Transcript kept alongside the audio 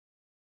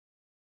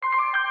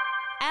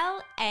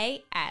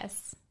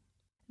LAS.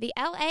 The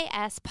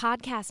LAS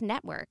Podcast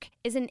Network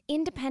is an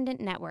independent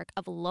network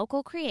of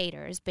local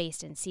creators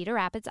based in Cedar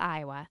Rapids,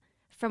 Iowa.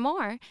 For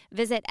more,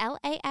 visit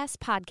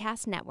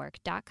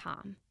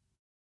laspodcastnetwork.com.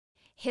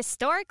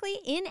 Historically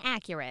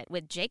Inaccurate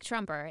with Jake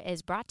Trumper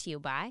is brought to you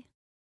by...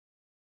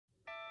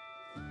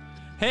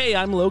 Hey,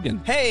 I'm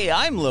Logan. Hey,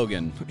 I'm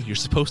Logan. You're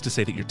supposed to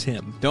say that you're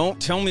Tim. Don't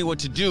tell me what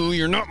to do.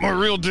 You're not my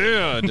real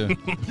dad.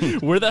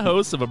 We're the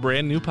hosts of a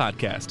brand new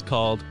podcast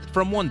called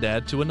From One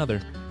Dad to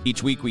Another.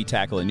 Each week we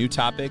tackle a new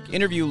topic,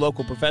 interview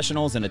local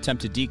professionals, and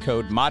attempt to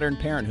decode modern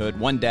parenthood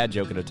one dad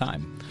joke at a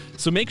time.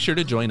 So make sure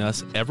to join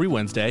us every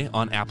Wednesday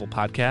on Apple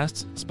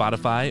Podcasts,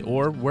 Spotify,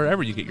 or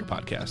wherever you get your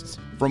podcasts.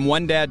 From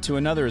One Dad to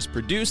Another is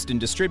produced and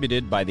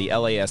distributed by the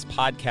LAS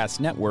Podcast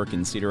Network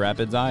in Cedar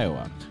Rapids,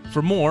 Iowa.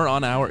 For more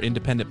on our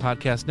independent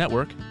podcast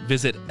network,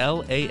 visit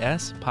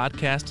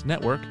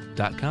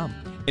laspodcastnetwork.com.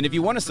 And if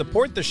you want to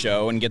support the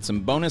show and get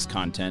some bonus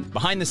content,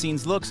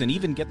 behind-the-scenes looks, and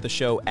even get the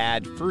show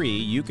ad-free,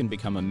 you can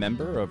become a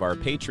member of our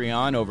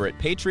Patreon over at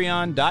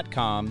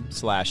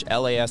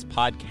patreon.com/LAS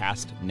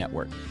Podcast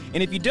Network.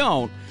 And if you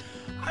don't,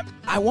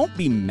 I won't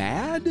be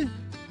mad,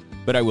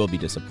 but I will be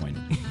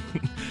disappointed.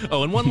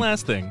 Oh, and one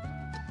last thing.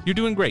 You're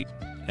doing great,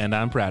 and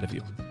I'm proud of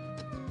you.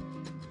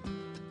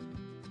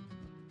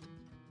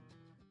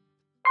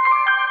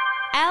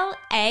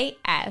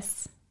 LAS.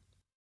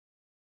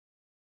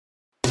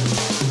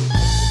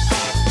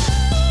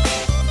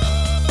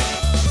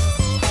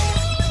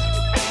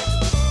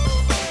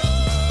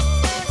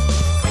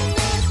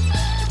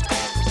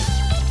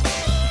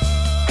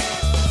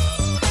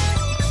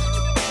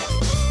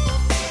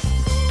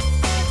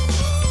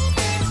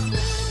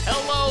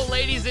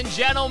 Ladies and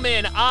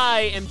gentlemen,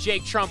 I am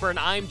Jake Trumper, and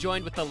I'm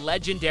joined with the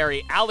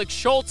legendary Alex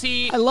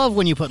Schulte. I love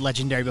when you put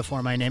legendary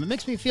before my name. It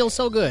makes me feel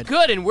so good.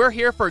 Good, and we're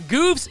here for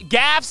goofs,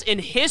 gaffs,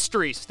 and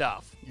history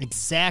stuff.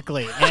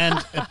 Exactly.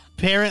 And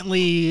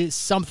apparently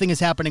something is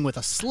happening with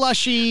a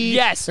slushie.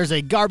 Yes. There's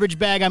a garbage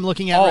bag I'm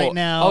looking at right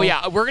now. Oh,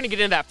 yeah. We're going to get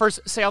into that.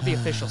 First, say out the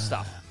official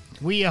stuff.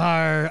 We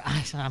are,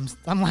 I'm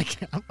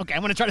like, okay, I'm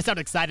going to try to sound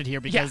excited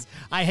here because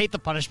I hate the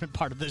punishment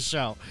part of this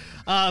show.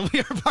 We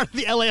are part of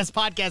the LAS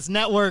Podcast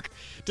Network,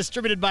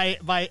 distributed by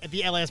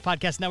the LAS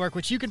Podcast Network,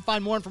 which you can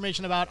find more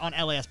information about on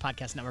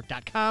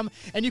laspodcastnetwork.com,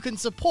 and you can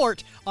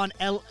support on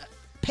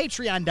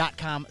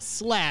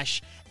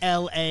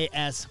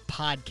patreon.com/LAS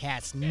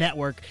Podcast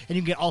Network, and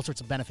you can get all sorts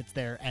of benefits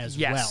there as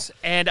well. Yes,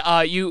 and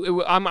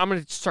I'm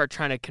going to start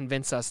trying to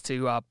convince us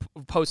to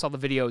post all the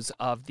videos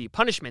of the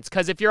punishments,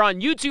 because if you're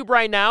on YouTube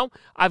right now,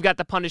 I've got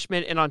the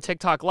punishment, and on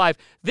TikTok Live,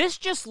 this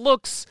just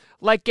looks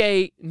like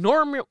a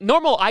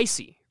normal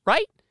icy,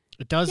 right?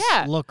 It does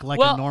look like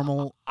a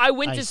normal I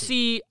went icy. to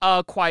see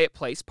A Quiet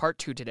Place Part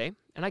 2 today,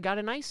 and I got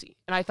an icy,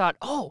 and I thought,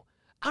 oh,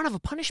 I don't have a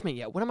punishment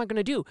yet. What am I going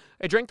to do?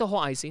 I drank the whole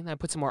icy, and I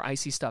put some more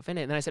icy stuff in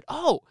it, and then I said,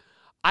 oh,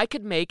 I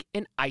could make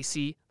an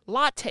icy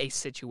latte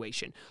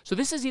situation. So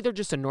this is either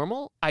just a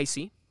normal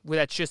icy, where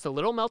that's just a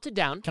little melted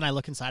down. Can I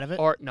look inside of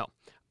it? Or no.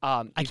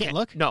 I can't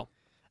look? No.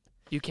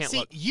 You can't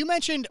look. See, you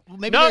mentioned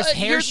maybe there's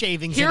hair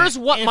shavings in it. Here's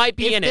what might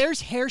be in it. If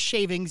there's hair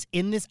shavings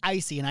in this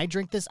icy, and I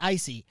drink this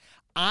icy,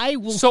 I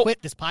will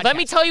quit this podcast. Let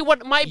me tell you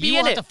what might be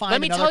in it.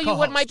 Let me tell you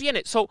what might be in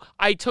it. So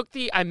I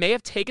may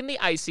have taken the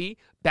icy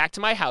back to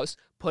my house,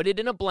 put it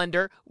in a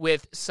blender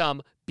with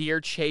some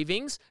beard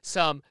shavings,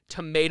 some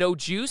tomato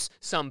juice,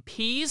 some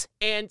peas,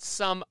 and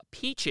some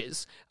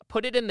peaches.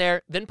 Put it in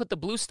there, then put the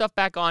blue stuff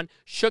back on,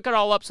 shook it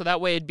all up so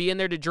that way it'd be in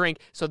there to drink.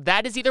 So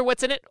that is either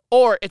what's in it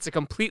or it's a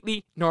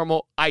completely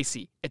normal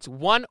icy. It's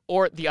one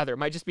or the other. It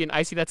might just be an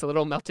icy that's a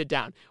little melted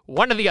down.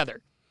 One or the other.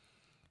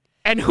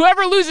 And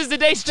whoever loses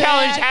today's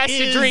challenge has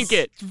to drink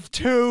it.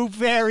 Two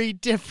very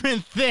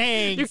different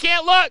things. You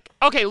can't look.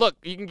 Okay, look.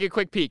 You can get a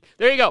quick peek.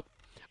 There you go.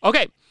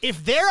 Okay.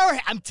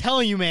 I'm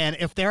telling you, man,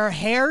 if there are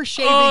hair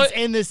shavings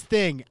in this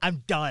thing,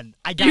 I'm done.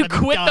 You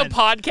quit the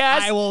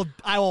podcast?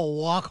 I will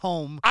walk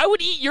home. I would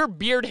eat your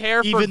beard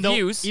hair for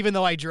views. Even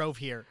though I drove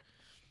here.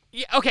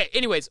 Yeah, okay,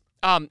 anyways.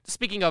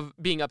 Speaking of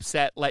being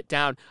upset, let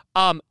down,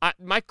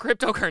 my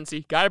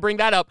cryptocurrency, gotta bring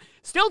that up,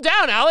 still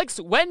down,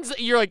 Alex.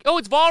 You're like, oh,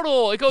 it's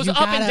volatile. It goes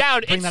up and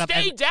down. It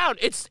stayed down.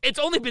 It's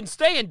only been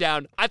staying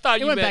down. I thought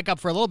it went back up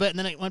for a little bit, and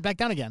then it went back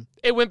down again.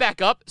 It went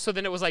back up, so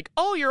then it was like,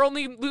 oh, you're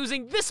only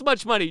losing this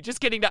much money. Just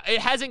kidding.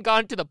 It hasn't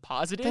gone to the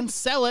positive. Then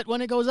sell it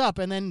when it goes up,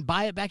 and then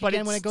buy it back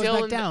again when it goes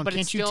back down.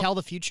 Can't you tell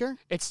the future?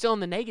 It's still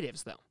in the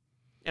negatives, though.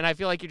 And I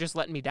feel like you're just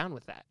letting me down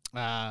with that.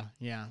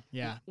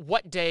 Yeah.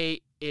 What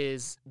day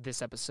is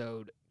this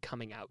episode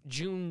coming out?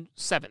 June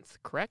 7th,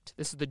 correct?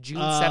 This is the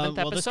June 7th episode?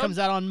 Well, this comes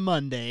out on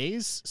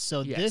Mondays,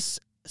 so this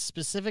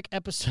specific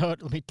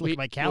episode, let me look at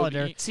my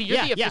calendar. See, you're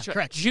the official. Yeah,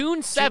 correct.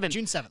 June 7th.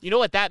 June 7th. You know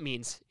what that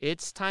means?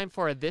 It's time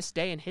for a This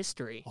Day in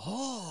History.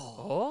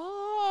 Oh.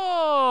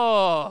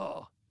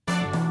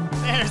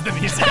 There's the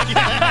music.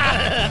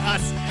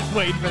 Us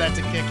waiting for that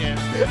to kick in.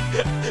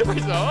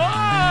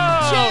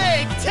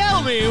 Jake,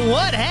 tell me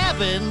what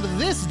happened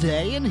this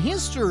day in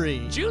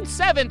history. June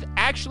 7th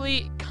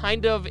actually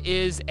kind of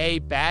is a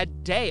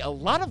bad day. A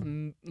lot of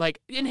like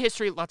in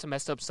history, lots of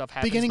messed up stuff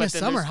happens. Beginning but of then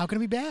summer, there's- how can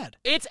it be bad?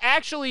 It's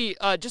actually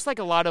just like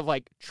a lot of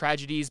like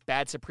tragedies,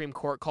 bad Supreme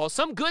Court calls,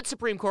 some good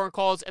Supreme Court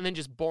calls, and then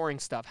just boring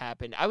stuff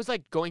happened. I was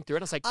like going through it.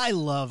 I was like, I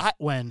love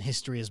when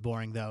history is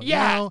boring, though.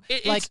 Yeah, you know?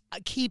 it's-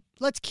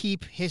 let's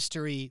keep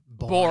history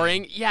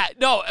boring. Yeah,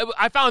 no,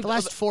 I found The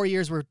last 4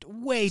 years were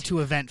way too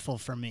eventful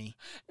for me.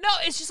 No,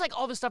 it's just like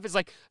all this stuff is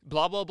like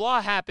blah blah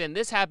blah happened.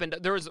 This happened.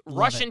 There was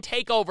Russian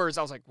takeovers.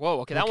 I was like, whoa,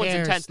 okay, that Who one's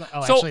cares? intense.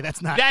 Oh, so actually,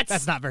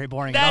 that's not very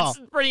boring at all.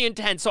 That's pretty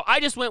intense. So I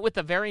just went with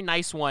a very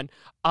nice one.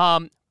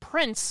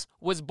 Prince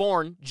was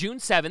born June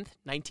 7th,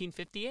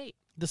 1958.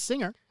 The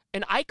singer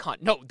An icon.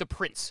 No, the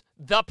Prince.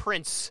 The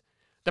Prince.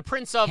 The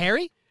Prince of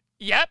Harry.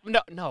 Yep.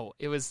 No.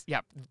 It was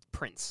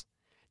Prince.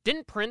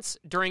 Didn't Prince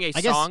during a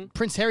I song? guess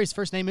Prince Harry's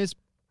first name is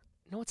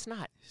No, it's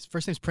not. his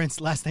first name's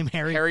Prince, last name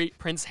Harry.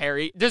 Prince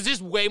Harry. There's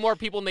just way more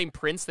people named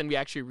Prince than we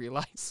actually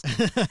realize.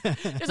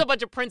 There's a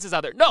bunch of Princes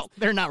out there. No,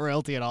 They're not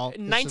royalty at all. It's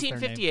just their name.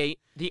 1958,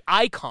 the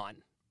icon,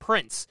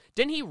 Prince.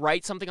 Didn't he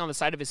write something on the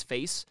side of his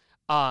face?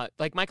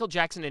 Like Michael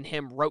Jackson and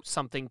him wrote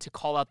something to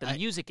call out the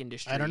music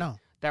industry. I don't know.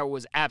 That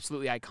was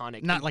absolutely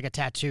iconic. Not like a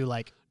tattoo,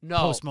 like No.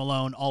 Post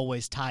Malone,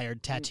 always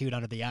tired, tattooed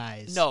under the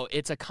eyes. No,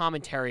 it's a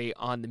commentary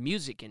on the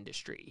music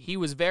industry. He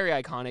was very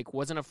iconic,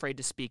 wasn't afraid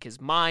to speak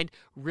his mind,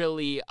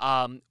 really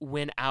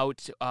went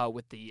out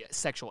with the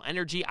sexual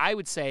energy. I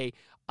would say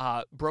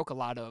broke a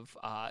lot of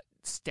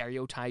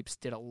stereotypes,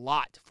 did a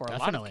lot for a lot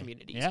of Definitely.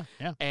 communities.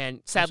 Yeah.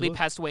 And sadly Absolutely.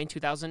 passed away in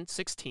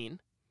 2016.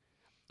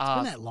 It's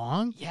been that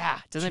long? Yeah,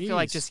 doesn't it feel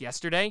like Jeez. just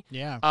yesterday?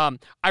 Yeah.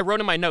 I wrote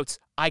in my notes,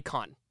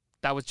 icon.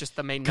 That was just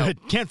the main note.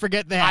 Good. Can't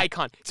forget that.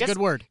 Icon. It's a good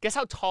word. Guess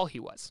how tall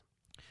he was?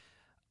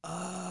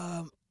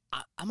 I'm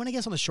gonna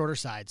guess on the shorter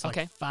side. So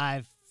Okay.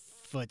 like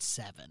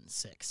 5'7",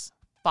 6.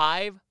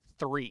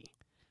 5'3".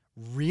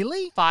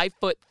 Really?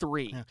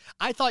 5'3". Yeah.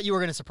 I thought you were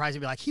gonna surprise me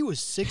and be like, he was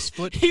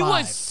 6'5". He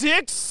was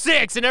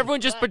 6'6", and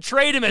everyone just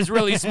portrayed him as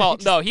really small.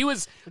 No, he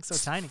was Looks so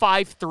tiny.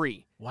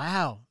 5'3".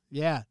 Wow.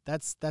 Yeah,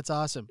 that's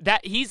awesome.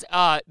 That he's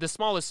the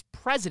smallest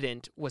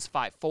president was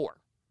 5'4".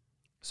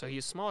 So he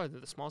is smaller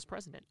than the smallest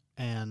president.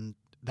 And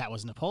that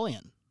was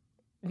Napoleon.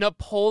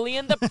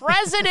 Napoleon the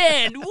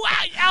president. Wow,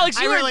 Alex,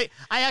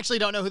 I actually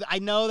don't know who. I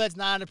know that's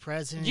not a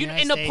president. You, of the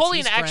and United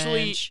Napoleon States. He's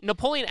actually, French.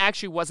 Napoleon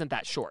actually wasn't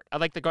that short. I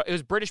like it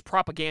was British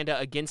propaganda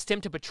against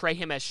him to portray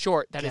him as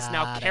short. That is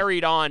now Got it.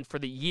 carried on for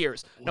the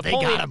years. Well, they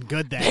got him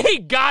good then. They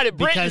got it,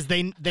 Britain.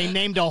 because they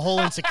named a whole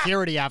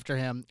insecurity after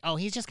him. Oh,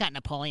 he's just got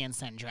Napoleon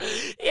syndrome.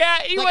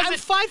 Yeah, he Like,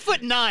 wasn't. I'm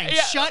 5'9".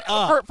 Yeah, Shut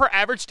up. For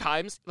average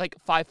times, like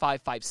 5'5",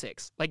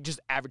 5'6", like just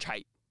average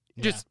height,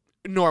 Yeah. just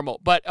normal.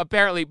 But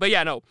apparently,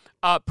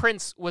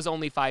 Prince was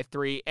only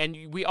 5'3",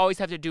 and we always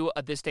have to do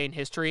a this day in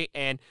history.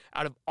 And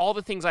out of all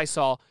the things I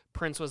saw,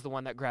 Prince was the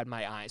one that grabbed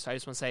my eye. So I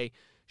just want to say,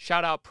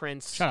 shout out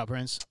Prince. Shut up,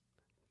 Prince.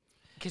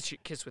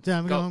 Kiss with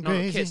I'm go. going No,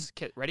 crazy.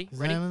 kiss. Ready?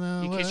 I'm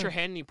the You kiss world. your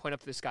hand and you point up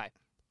to the sky.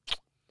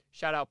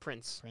 Shout out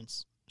Prince.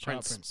 Prince. Shout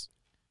out Prince. Prince.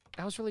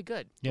 That was really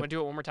good. You Yep. want to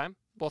do it one more time?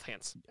 Both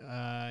hands.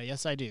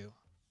 Yes, I do.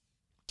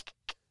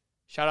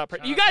 Shout out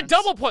Prince. Shout You out got a Prince.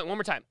 double point. One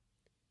more time.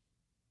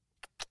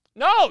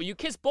 No, you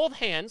kiss both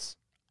hands.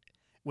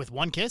 With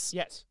one kiss?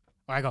 Yes.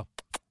 Or I go,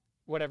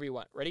 Whatever you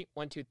want. Ready?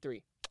 1, 2,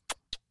 3.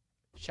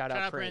 Shout out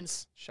out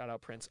Prince. Shout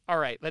out Prince. All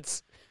right,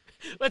 let's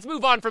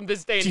move on from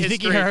this day in do you history.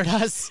 think he heard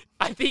us?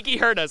 I think he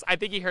heard us.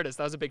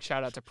 That was a big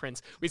shout out to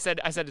Prince. I said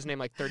his name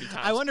like 30 times.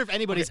 I wonder if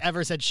anybody's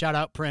ever said shout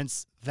out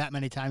Prince that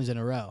many times in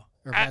a row.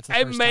 Or if that's the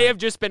It first may time. have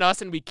just been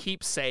us, and we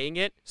keep saying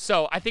it.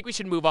 So I think we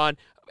should move on.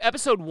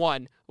 Episode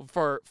 1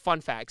 for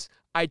fun facts.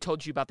 I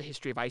told you about the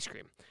history of ice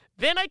cream.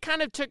 Then I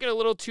kind of took it a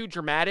little too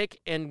dramatic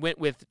and went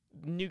with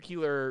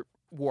nuclear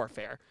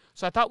warfare.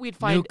 So I thought we'd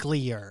find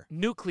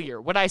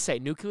Nuclear. What'd I say?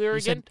 Nuclear You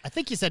again? said, I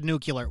think you said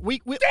nuclear. We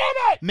Damn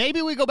it!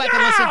 maybe we go back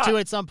and listen to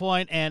it at some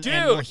point and Dude.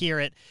 we'll hear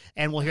it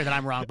and we'll hear that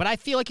I'm wrong. But I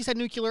feel like you said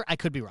nuclear. I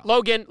could be wrong.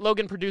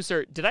 Logan,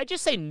 producer, did I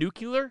just say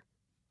nuclear?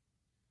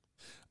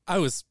 I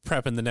was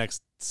prepping the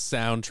next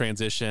sound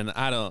transition.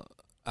 I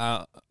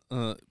don't.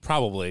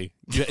 Probably.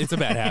 It's a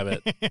bad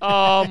habit.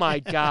 Oh my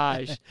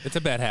gosh. It's a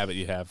bad habit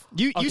you have.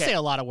 You Okay. say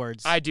a lot of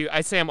words. I do.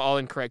 I say I'm all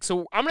incorrect.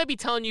 So I'm going to be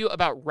telling you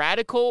about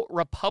radical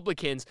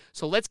Republicans.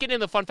 So let's get into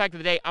the fun fact of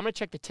the day. I'm going to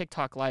check the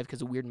TikTok live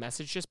because a weird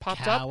message just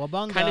popped up.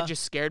 Cowabunga. Kind of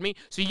just scared me.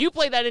 So you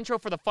play that intro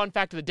for the fun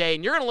fact of the day,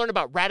 and you're going to learn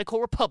about radical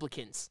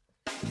Republicans.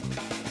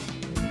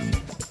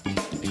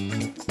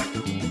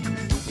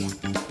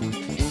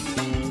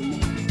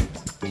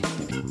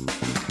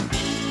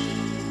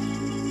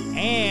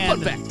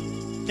 And Fun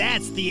fact.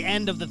 that's the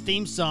end of the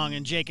theme song,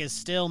 and Jake is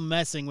still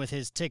messing with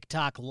his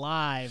TikTok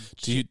live.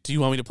 Do you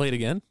want me to play it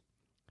again?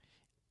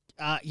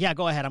 Yeah,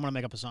 go ahead. I'm gonna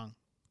make up a song.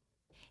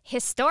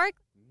 Historic.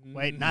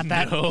 Wait, not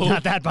that. No.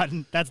 Not that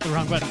button. That's the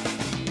wrong button.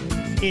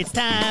 It's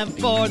time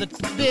for the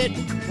bit.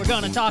 We're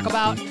gonna talk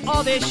about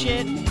all this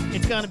shit.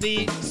 It's gonna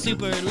be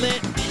super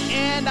lit,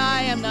 and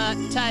I am not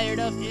tired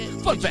of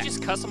it. Did you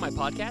just cuss on my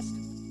podcast?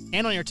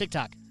 And on your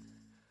TikTok.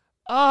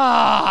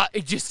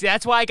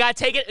 That's why I got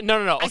taken.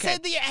 No. Okay. I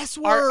said the S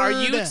word. Are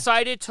you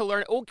excited to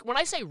learn? Oh, when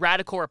I say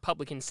radical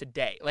Republicans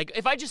today, like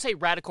if I just say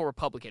radical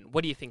Republican,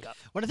 what do you think of?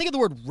 When I think of the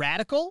word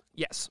radical,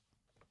 Yes.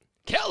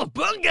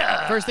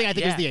 Cowabunga! first thing I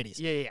think is the 80s.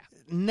 Yeah.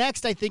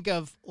 Next, I think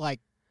of like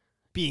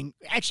being.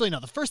 Actually, no.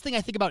 The first thing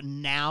I think about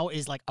now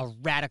is like a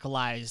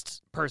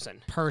radicalized person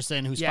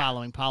who's Yeah.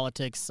 following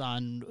politics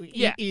on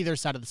either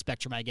side of the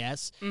spectrum, I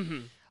guess.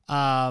 Mm-hmm.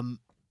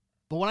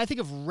 But when I think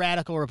of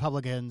radical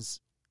Republicans,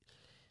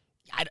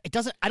 I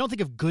don't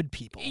think of good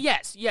people.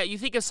 Yes, yeah, you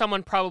think of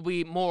someone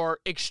probably more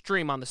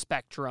extreme on the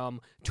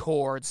spectrum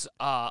towards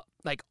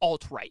like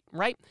alt-right,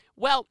 right?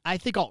 Well, I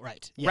think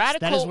alt-right. Yes,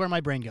 that is where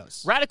my brain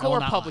goes. Radical I will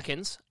not lie.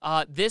 Republicans,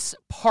 this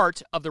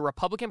part of the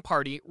Republican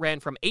Party ran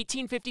from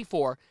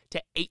 1854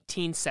 to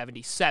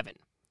 1877.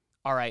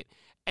 All right.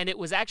 And it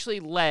was actually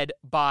led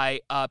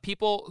by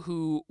people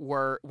who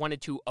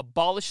wanted to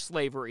abolish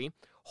slavery,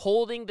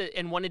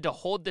 wanted to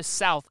hold the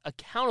South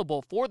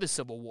accountable for the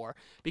Civil War,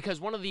 because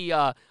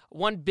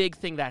one big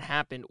thing that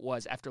happened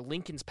was after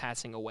Lincoln's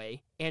passing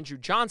away, Andrew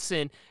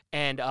Johnson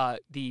and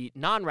the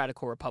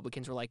non-radical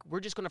Republicans were like, we're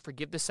just going to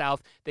forgive the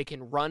South. They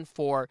can run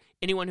for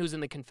anyone who's in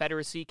the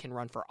Confederacy can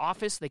run for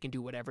office. They can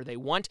do whatever they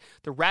want.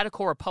 The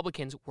radical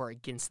Republicans were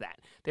against that.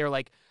 They were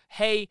like,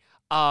 hey,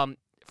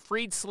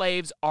 freed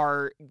slaves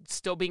are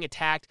still being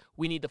attacked.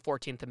 We need the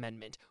 14th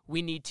Amendment.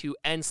 We need to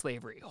end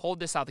slavery, hold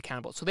the South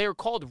accountable. So they were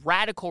called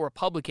radical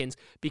Republicans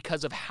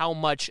because of how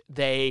much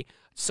they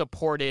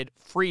supported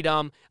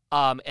freedom,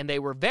 and they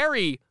were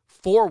very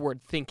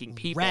forward-thinking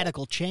people.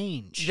 Radical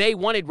change. They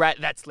wanted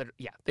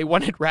they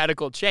wanted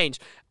radical change.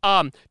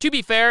 To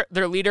be fair,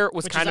 their leader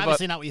was Which kind is of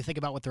obviously not what you think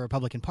about with the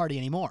Republican Party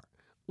anymore.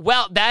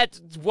 Well, that's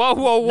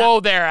whoa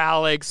there,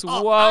 Alex.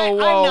 Oh, Whoa. I'm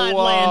not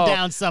laying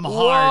down some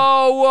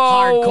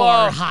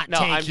hardcore hot no,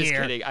 take I'm just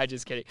here. kidding. I'm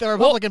just kidding. The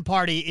Republican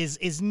Party is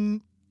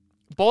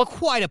both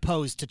quite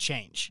opposed to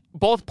change.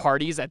 Both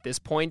parties at this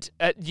point.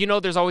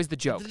 There's always the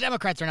joke. The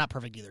Democrats are not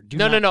perfect either. Do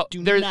No.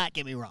 not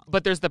get me wrong.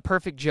 But there's the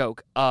perfect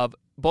joke of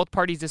both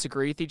parties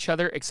disagree with each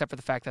other, except for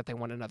the fact that they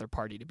want another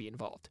party to be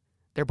involved.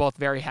 They're both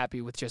very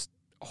happy with just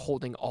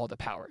holding all the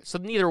power. So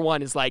neither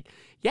one is like,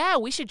 yeah,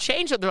 we should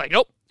change it. They're like,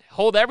 nope.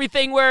 Hold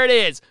everything where it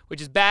is,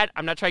 which is bad.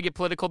 I'm not trying to get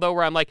political, though,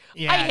 where I'm like,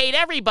 I hate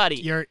everybody.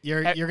 You're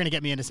going to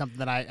get me into something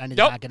that I need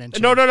to not get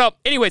into. No.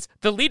 Anyways,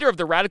 the leader of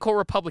the Radical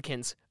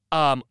Republicans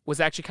was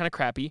actually kind of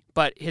crappy,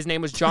 but his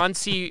name was John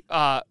C.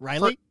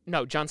 Riley?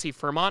 John C.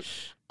 Fremont.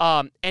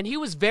 And he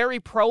was very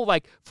pro,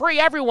 free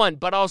everyone,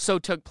 but also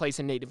took place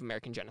in Native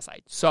American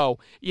genocide. So,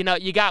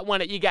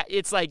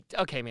 it's like,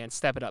 okay, man,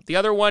 step it up. The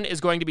other one is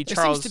going to be There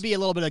Charles. seems to be a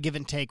little bit of give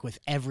and take with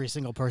every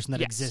single person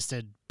that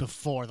existed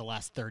before the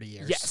last 30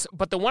 years. Yes,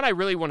 but the one I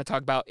really want to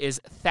talk about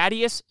is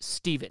Thaddeus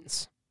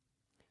Stevens.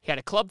 He had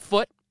a club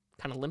foot,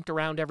 kind of limped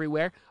around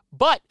everywhere,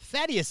 but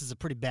Thaddeus is a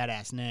pretty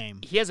badass name.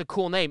 he has a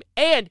cool name,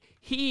 and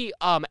he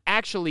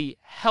actually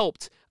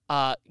helped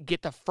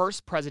get the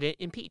first president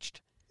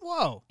impeached.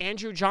 Whoa.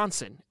 Andrew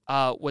Johnson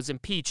was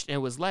impeached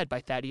and was led by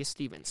Thaddeus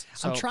Stevens.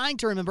 So, I'm trying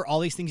to remember all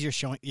these things you're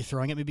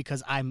throwing at me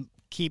because I'm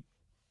keep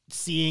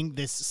seeing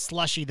this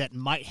slushy that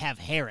might have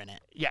hair in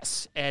it.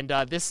 Yes, and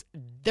this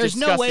There's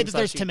no way that disgusting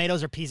there's slushy-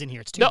 tomatoes or peas in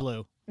here. It's too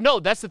blue. No,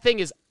 that's the thing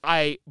is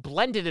I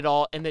blended it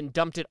all and then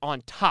dumped it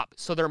on top.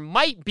 So there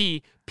might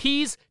be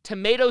peas,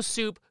 tomato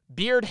soup,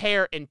 beard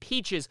hair, and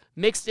peaches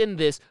mixed in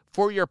this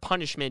for your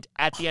punishment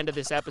at the end of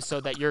this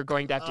episode that you're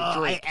going to have to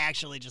drink. I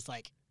actually just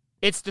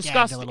It's gagged a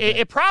disgusting. little bit.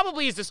 It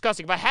probably is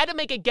disgusting. If I had to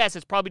make a guess,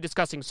 it's probably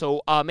disgusting.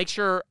 So make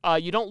sure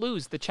you don't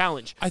lose the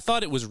challenge. I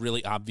thought it was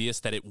really obvious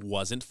that it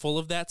wasn't full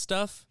of that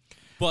stuff,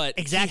 but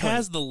Exactly. he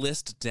has the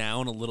list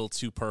down a little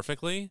too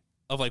perfectly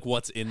of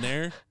what's in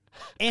there.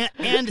 and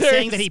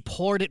saying that he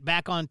poured it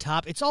back on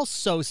top. It's all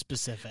so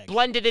specific.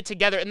 Blended it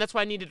together, and that's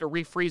why I needed to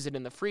refreeze it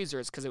in the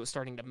freezers because it was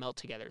starting to melt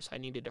together. So I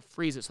needed to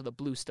freeze it so the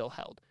blue still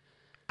held.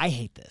 I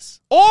hate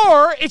this.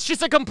 Or it's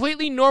just a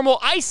completely normal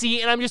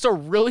icy, and I'm just a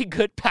really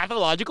good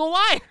pathological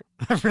liar.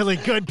 A really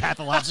good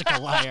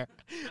pathological liar.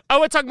 I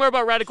want to talk more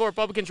about radical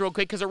Republicans real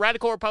quick because a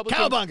radical Republican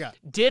Cowabunga.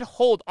 did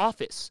hold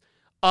office.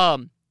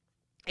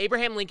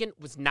 Abraham Lincoln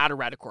was not a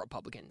radical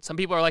Republican. Some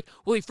people are like,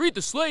 well, he freed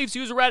the slaves. He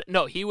was a radical.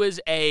 No, he was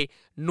a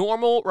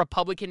normal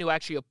Republican who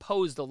actually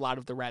opposed a lot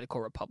of the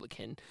radical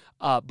Republican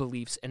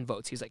beliefs and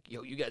votes. He's like,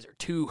 yo, you guys are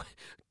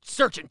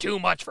searching too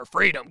much for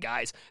freedom,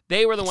 guys.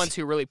 They were the ones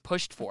who really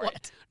pushed for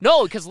it.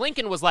 No, because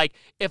Lincoln was like,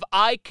 if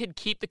I could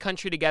keep the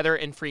country together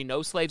and free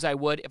no slaves, I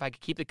would. If I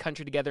could keep the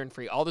country together and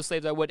free all the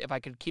slaves, I would. If I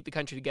could keep the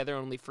country together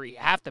and only free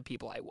half the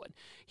people, I would.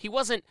 He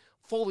wasn't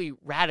fully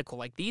radical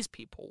like these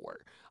people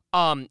were.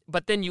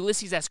 But then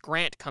Ulysses S.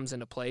 Grant comes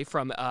into play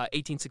from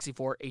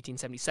 1864,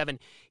 1877.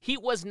 He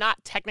was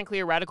not technically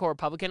a radical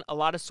Republican. A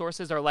lot of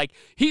sources are like,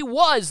 he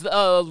was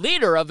the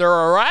leader of the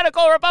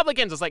radical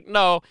Republicans. It's like,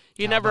 no,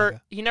 he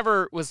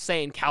never was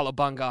saying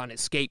cowabunga on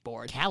his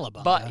skateboard.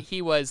 Cowabunga? But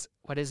he was,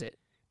 what is it?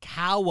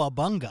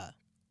 Cowabunga.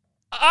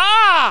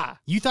 Ah!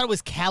 You thought it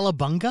was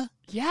Calabunga?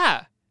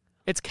 Yeah.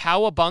 It's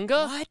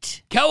Cowabunga?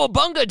 What?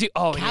 Cowabunga, dude.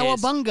 Oh, it is.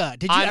 Cowabunga.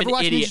 Did you I'm ever an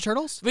watch idiot. Ninja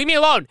Turtles? Leave me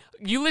alone.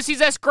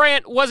 Ulysses S.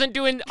 Grant wasn't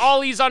doing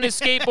ollies on his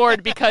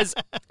skateboard because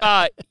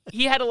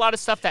he had a lot of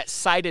stuff that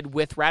sided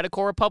with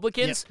radical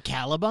Republicans.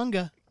 Yep.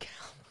 Cowabunga.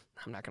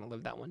 I'm not going to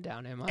live that one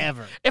down, am I?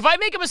 Ever. If I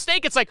make a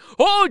mistake, it's like,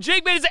 oh,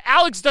 Jake made it.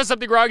 Alex does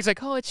something wrong. It's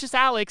like, oh, it's just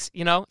Alex,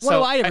 you know? What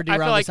do I ever do feel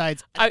wrong like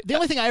besides... the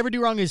only thing I ever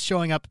do wrong is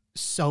showing up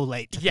so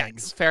late to yeah,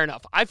 things. fair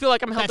enough. I feel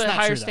like I'm held That's to not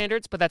higher true, though.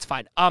 standards, but that's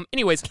fine.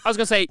 Anyways, I was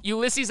going to say,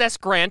 Ulysses S.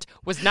 Grant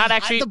was not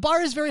actually... The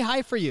bar is very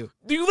high for you.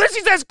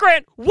 Ulysses S.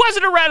 Grant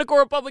wasn't a radical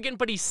Republican,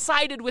 but he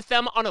sided with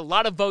them on a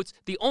lot of votes.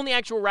 The only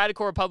actual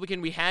radical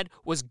Republican we had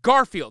was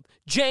Garfield,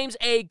 James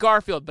A.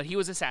 Garfield, but he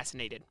was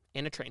assassinated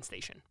in a train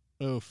station.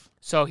 Oof.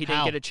 So he didn't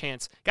How? get a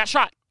chance. Got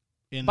shot.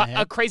 In the But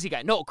head? a crazy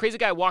guy. No, a crazy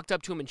guy walked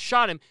up to him and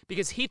shot him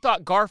because he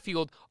thought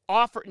Garfield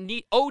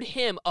owed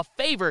him a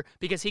favor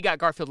because he got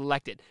Garfield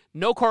elected.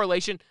 No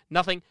correlation,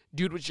 nothing.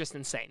 Dude was just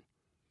insane.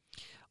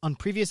 On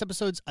previous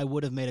episodes, I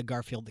would have made a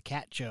Garfield the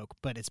cat joke,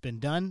 but it's been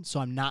done, so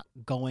I'm not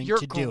going You're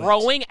to do it.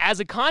 growing as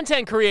a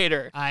content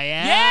creator. I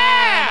am.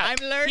 Yeah!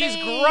 I'm learning.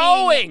 He's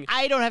growing.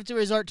 I don't have to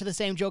resort to the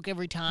same joke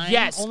every time.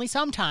 Yes. Only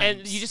sometimes.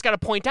 And you just got to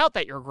point out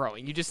that you're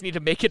growing. You just need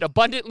to make it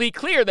abundantly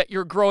clear that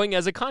you're growing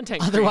as a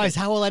content creator. Otherwise,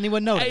 how will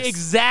anyone notice?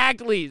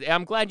 Exactly.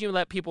 I'm glad you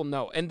let people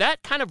know. And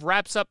that kind of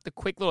wraps up the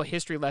quick little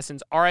history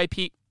lessons.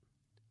 R.I.P.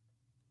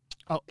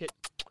 Oh.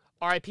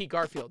 R.I.P.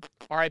 Garfield.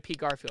 R.I.P.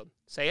 Garfield.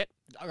 Say it.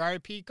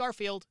 R.I.P.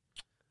 Garfield.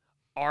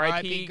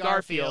 R.I.P.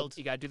 Garfield.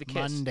 You got to do the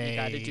kiss. Mondays. You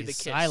got to do the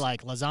kiss. I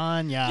like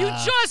lasagna. You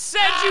just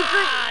said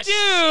Shit.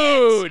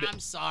 dude. I'm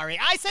sorry.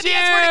 I said Dude, the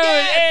S word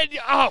again. and,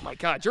 oh my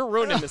God, you're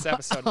ruining this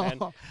episode, man.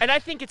 And I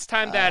think it's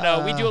time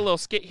that we do a little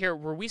skit here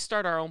where we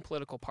start our own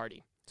political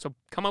party. So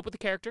come up with a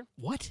character.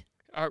 What?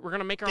 All right, we're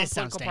gonna make our This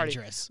own sounds political party.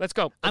 dangerous. Let's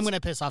go. I'm going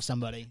to piss off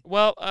somebody.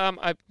 Well,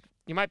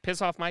 you might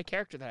piss off my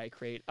character that I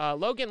create.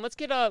 Logan, let's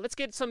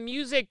get some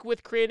music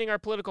with creating our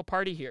political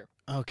party here.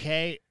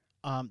 Okay.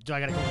 Do I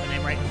got to come up with a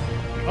name right?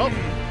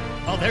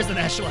 Oh, there's the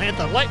national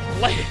anthem. Like,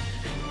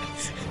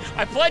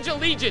 I pledge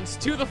allegiance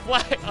to the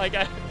flag. Like,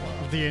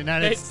 The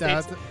United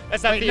States.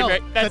 That's not Wait, no,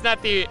 that's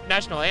not the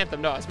national anthem.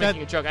 No, I was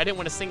making a joke. I didn't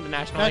want to sing the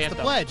national That's anthem.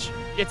 the pledge.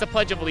 It's a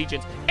pledge of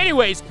allegiance.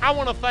 Anyways, I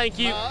want to thank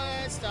you.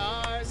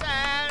 Stars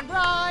and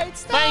bright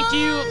stars. Thank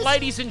you,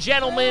 ladies and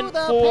gentlemen, To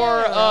the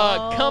for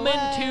perilous coming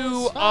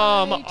to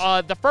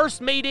fight. the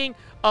first meeting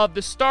of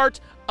the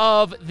start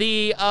of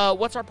the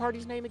what's our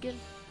party's name again?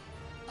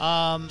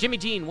 Jimmy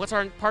Dean. What's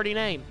our party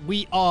name?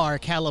 We are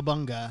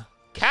Cowabunga.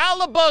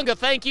 Cowabunga.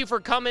 Thank you for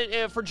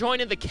coming for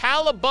joining the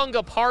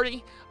Cowabunga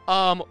party.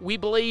 We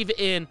believe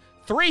in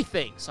three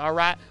things. All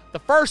right. The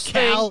first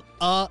thing.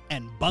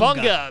 And bunga.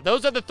 Bunga.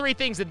 Those are the three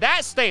things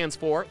that stands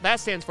for. That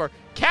stands for.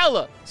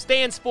 Cala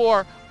stands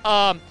for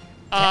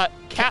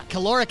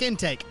Caloric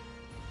intake.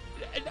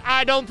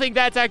 I don't think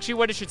that's actually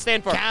what it should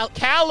stand for.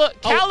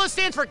 Cala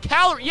Stands for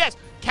calorie. Yes,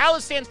 Cala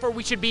stands for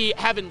we should be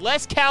having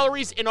less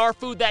calories in our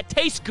food that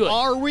tastes good.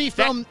 Are we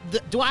from?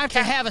 Do I have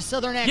to have a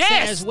southern accent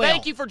Yes. as well?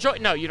 Thank you for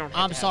joining. No, you don't. Have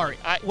I'm to have sorry.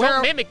 it. Where-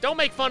 Don't mimic. Don't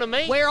make fun of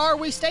me. Where are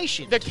we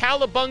stationed? The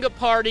Cowabunga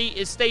party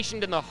is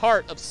stationed in the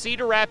heart of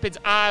Cedar Rapids,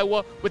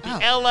 Iowa, with the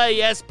Oh.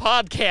 LAS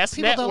Podcast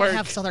People Network. don't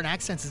have southern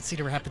accents in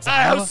Cedar Rapids,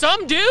 Iowa.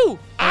 Some do.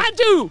 I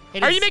do.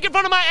 It Are is- you making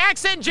fun of my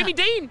accent, Jimmy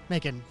Dean?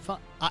 Making fun.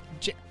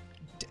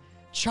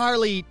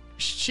 Charlie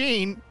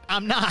Sheen.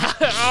 I'm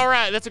not. All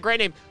right, that's a great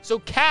name. So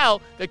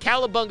the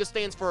Cowabunga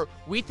stands for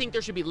we think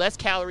there should be less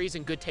calories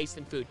and good taste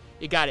in food.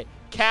 You got it.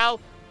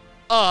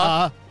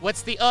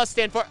 What's the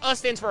stand for?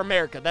 Stands for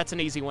America. That's an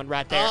easy one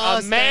right there.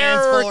 Stands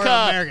for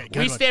America. Good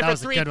We one. stand That for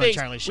was a three good one, things.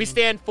 Charlie We Sheen.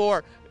 stand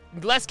for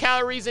less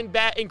calories and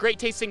great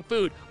tasting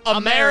food.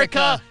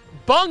 America.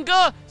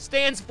 Bunga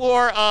stands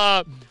for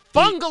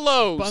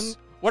bungalows.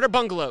 What are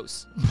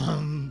bungalows?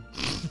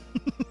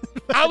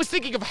 I was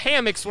thinking of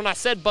hammocks when I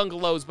said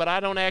bungalows, but I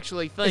don't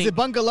actually think. Is it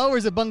bungalow or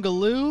is it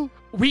bungaloo?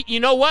 You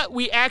know what?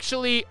 We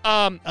actually,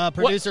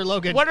 Producer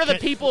Logan. What are the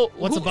people?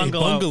 What's a A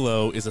bungalow?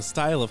 bungalow is a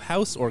style of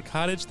house or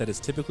cottage that is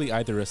typically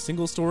either a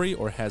single story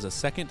or has a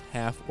second,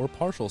 half, or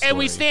partial story. And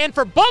we stand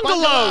for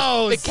bungalows.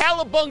 Bungalows. The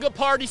Cowabunga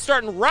party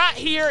starting right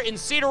here in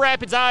Cedar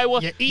Rapids,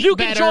 Iowa. You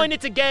can better. join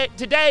it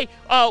today.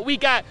 We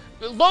got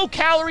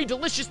low-calorie,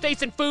 delicious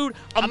tasting food,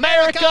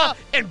 America,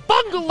 and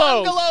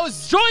bungalows.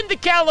 Bungalows. Join the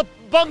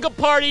Cowabunga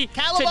party.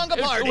 Cowabunga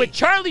party. With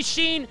Charlie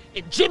Sheen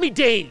and Jimmy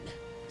Dean.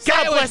 Say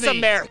God it with bless me.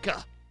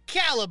 America.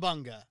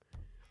 Cowabunga.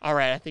 All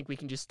right, I think we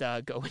can just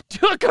go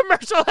into a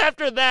commercial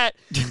after that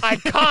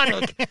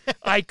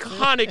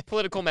iconic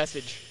political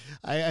message.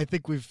 I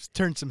think we've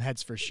turned some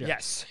heads for sure.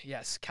 Yes,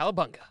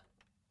 Cowabunga.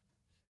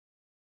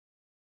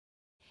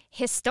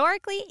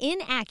 Historically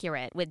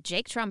Inaccurate with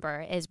Jake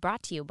Trumper is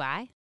brought to you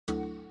by...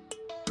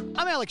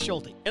 I'm Alex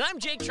Schulte. And I'm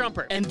Jake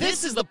Trumper. And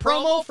this is the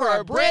promo for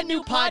our brand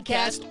new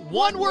podcast,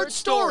 One Word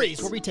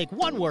Stories, where we take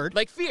one word,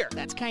 Like fear.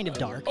 that's kind of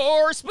dark.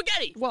 Or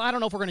spaghetti. Well, I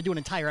don't know if we're going to do an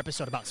entire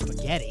episode about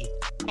spaghetti.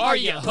 Are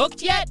you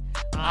hooked yet?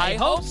 I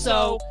hope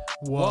so.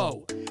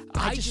 Whoa.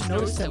 I just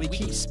noticed that we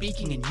keep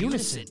speaking in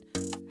unison.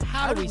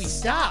 How do we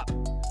stop?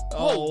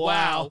 Oh,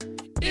 wow.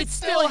 It's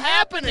still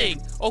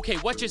happening. Okay,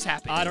 what just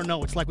happened? I don't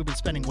know. It's like we've been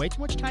spending way too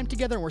much time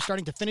together and we're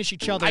starting to finish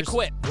each other's... I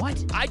quit.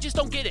 What? I just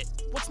don't get it.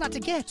 What's not to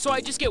get? So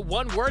I just get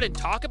one word and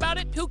talk about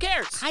it? Who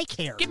cares? I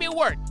care. Give me a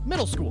word.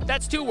 Middle school.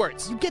 That's 2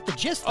 words. You get the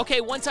gist. Okay,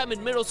 one time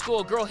in middle school,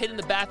 a girl hid in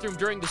the bathroom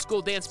during the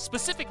school dance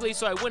specifically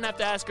so I wouldn't have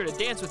to ask her to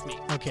dance with me.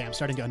 Okay, I'm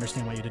starting to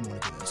understand why you didn't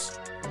want to do this.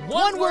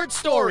 One-word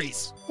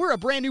stories. We're a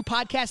brand new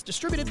podcast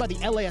distributed by the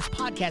LAS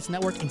Podcast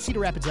Network in Cedar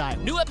Rapids,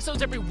 Iowa. New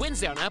episodes every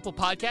Wednesday on Apple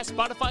Podcasts,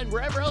 Spotify, and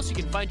wherever else you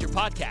can find your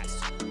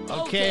podcasts.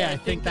 Okay, I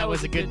think that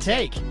was a good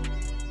take.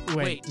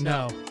 Wait,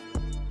 no.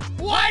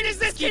 Why does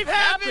this keep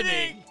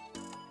happening?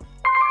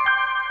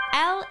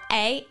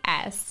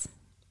 LAS.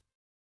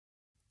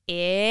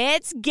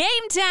 It's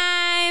game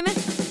time!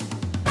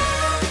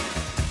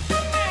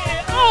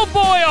 Oh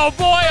boy, oh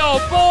boy, oh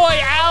boy,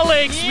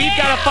 Alex, we've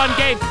got a fun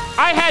game.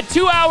 I had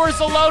 2 hours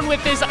alone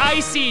with this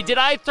icy. Did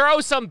I throw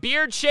some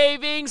beard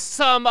shavings,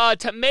 some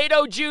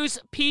tomato juice,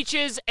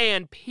 peaches,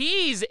 and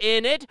peas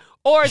in it?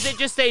 Or is it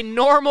just a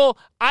normal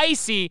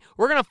icy?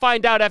 We're going to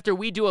find out after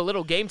we do a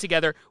little game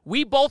together.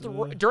 We both,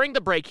 during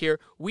the break here,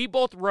 we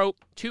both wrote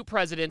 2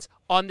 presidents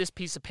on this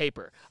piece of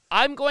paper.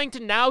 I'm going to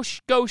now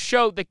go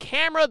show the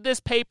camera this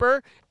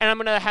paper, and I'm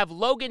going to have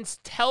Logan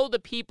tell the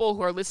people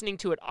who are listening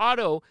to it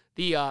audio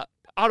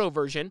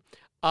version.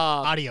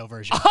 Audio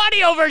version.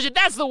 Audio version,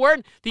 that's the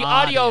word. The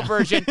audio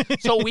version,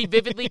 so we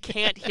vividly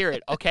can't hear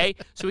it, okay?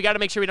 So we got to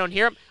make sure we don't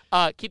hear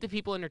it. Keep the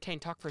people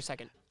entertained. Talk for a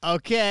second.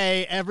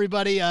 Okay,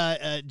 everybody,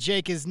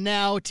 Jake is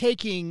now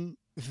taking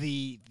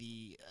the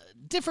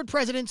different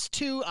presidents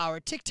to our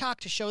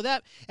TikTok to show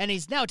that, and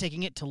he's now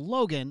taking it to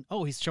Logan.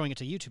 Oh, he's showing it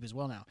to YouTube as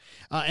well now.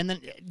 And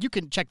then you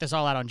can check this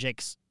all out on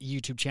Jake's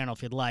YouTube channel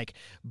if you'd like,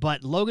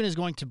 but Logan is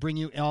going to bring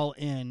you all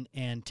in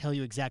and tell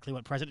you exactly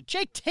what president.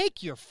 Jake,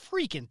 take your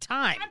freaking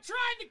time. I'm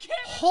trying to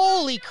camera.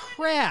 Holy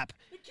crap.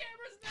 The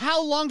camera's not.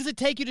 How long does it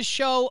take you to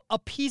show a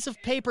piece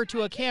of paper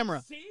to a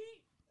camera? See?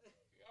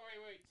 All right,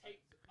 wait.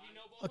 You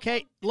know both Okay,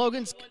 of them?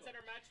 Logan's... The ones that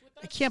are matched with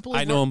us? I can't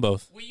believe I know them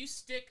both. Will you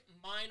stick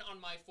mine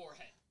on my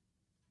forehead?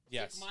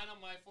 Yes. Stick mine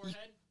on my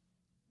forehead?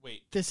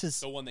 Wait, this is...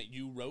 the one that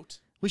you wrote?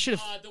 We should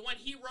have The one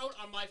he wrote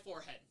on my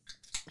forehead.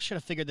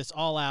 figured this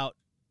all out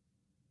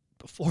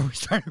before we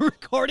started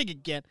recording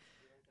again.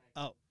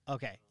 Oh,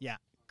 okay. Yeah.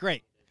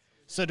 Great.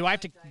 So do I have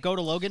to go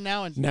to Logan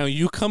now? And Now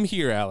you come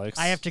here, Alex.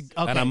 I have to... Okay.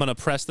 And I'm going to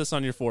press this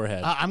on your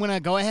forehead. I'm going to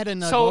go ahead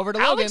and So go over to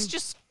Alex Logan.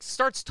 just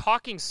starts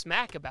talking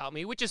smack about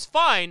me, which is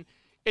fine.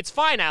 It's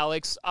fine,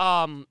 Alex.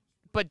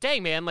 But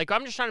dang, man, like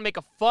I'm just trying to make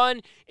a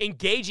fun,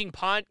 engaging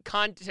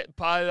podcast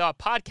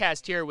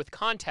here with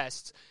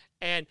contests.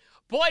 And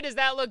boy, does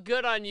that look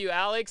good on you,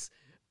 Alex.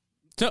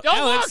 Don't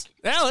Alex,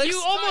 look! Alex.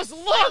 You almost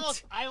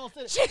looked! I almost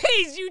did it.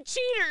 Jeez, you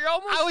cheater! You're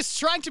almost... I was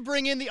trying to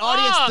bring in the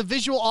audience, the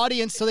visual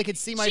audience, so they could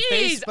see my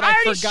face, Jeez, but I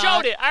already forgot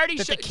showed it. I already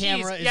that showed the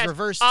camera Jeez, is yes.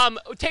 reversed.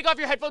 Take off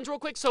your headphones real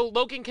quick so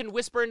Logan can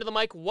whisper into the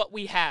mic what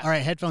we have. All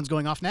right, headphones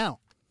going off now.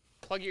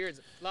 Plug your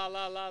ears. La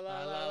la la la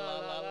la la la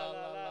la la.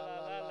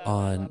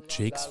 On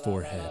Jake's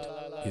forehead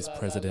is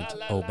President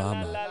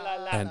Obama,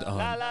 and on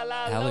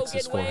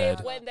Alex's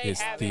forehead is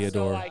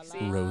Theodore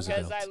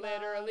Roosevelt. Because I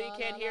literally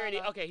can't hear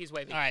any. Okay, he's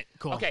waving. All right,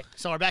 cool. Okay.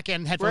 So we're back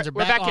in. Headphones are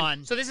We're back, back on.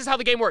 in. So this is how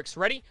the game works.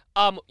 Ready?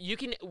 You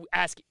can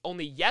ask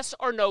only yes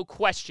or no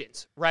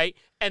questions, right?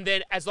 And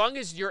then as long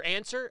as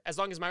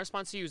my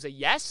response to you is a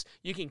yes,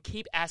 you can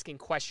keep asking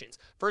questions.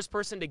 First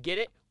person to get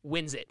it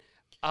wins it.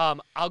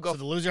 I'll go. So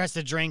the loser has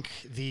to drink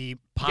the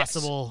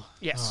possible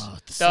Yes.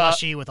 The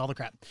slushy with all the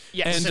crap.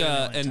 Yes.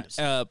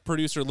 And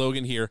producer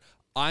Logan here.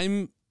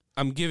 I'm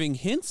giving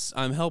hints.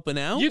 I'm helping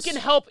out. You can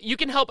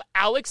help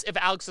Alex if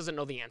Alex doesn't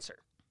know the answer.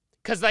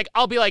 Because like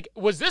I'll be like,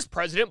 was this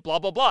president blah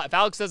blah blah? If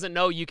Alex doesn't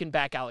know, you can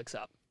back Alex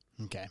up.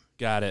 Okay.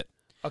 Got it.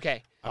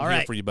 Okay. I'm All here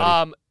right. for you,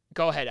 buddy.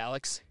 Go ahead,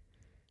 Alex.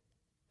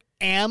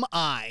 Am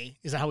I?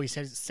 Is that how we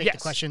say the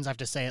Yes. questions? I have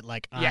to say it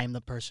like Yeah. I'm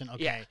the person.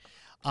 Okay. Yeah.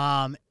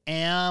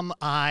 Am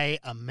I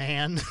a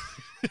man?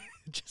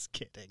 Just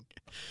kidding.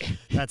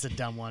 That's a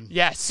dumb one.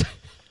 Yes.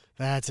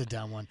 That's a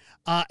dumb one.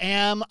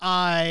 Am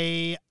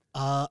I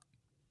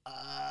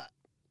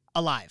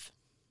alive?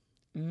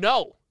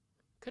 No.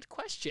 Good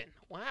question.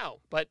 Wow.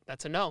 But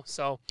that's a no.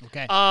 So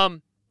Okay.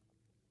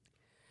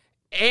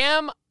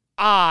 am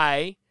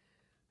I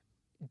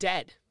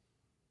dead?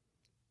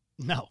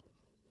 No.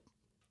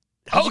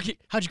 How'd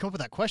How'd you come up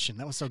with that question?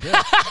 That was so good.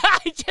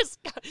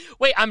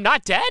 Wait, I'm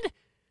not dead?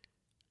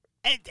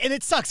 and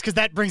it sucks because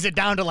that brings it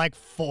down to like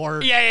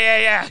 4.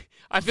 Yeah.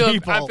 I'm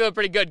feeling People.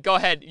 pretty good. Go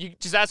ahead. You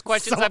just ask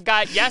questions. So- I've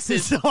got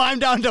yeses. So I'm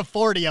down to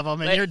 40 of them,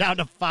 and Wait. you're down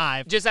to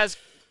 5. Just ask.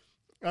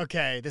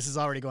 Okay, this is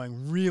already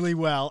going really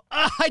well.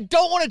 I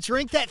don't want to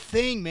drink that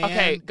thing, man.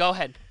 Okay, go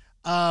ahead.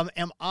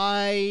 Am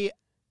I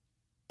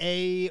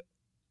a...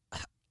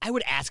 I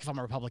would ask if I'm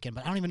a Republican,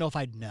 but I don't even know if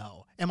I'd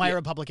know. Am I a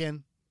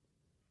Republican?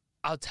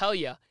 I'll tell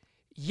you.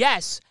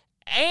 Yes,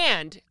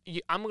 and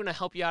I'm going to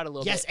help you out a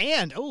little Yes, bit.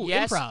 and. Oh,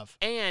 Yes, improv.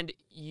 and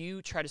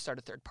you try to start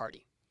a third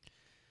party.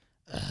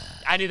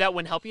 I knew that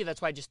wouldn't help you.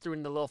 That's why I just threw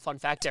in the little fun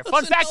fact there.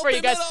 Fun Doesn't fact for help you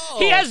him guys. at all.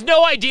 He has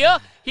no idea.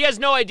 He has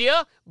no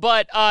idea.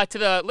 But to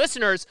the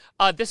listeners,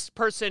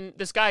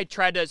 this guy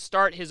tried to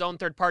start his own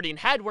third party and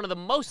had one of the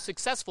most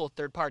successful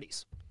third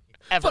parties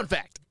ever. Fun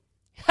fact.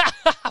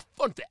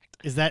 Fun fact.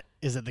 Is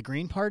it the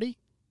Green Party?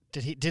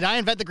 Did I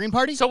invent the Green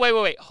Party? So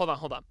wait. Hold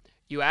on.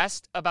 You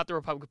asked about the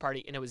Republican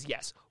Party, and it was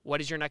yes.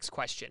 What is your next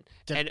question?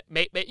 And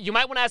you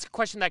might want to ask a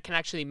question that can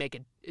actually make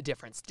a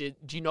difference. Do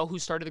you know who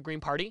started the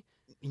Green Party?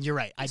 You're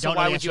right. I So don't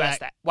know. why the would answer you to ask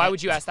that? Why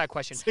would you ask that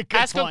question? It's a good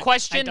Ask a point.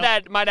 question I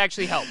that might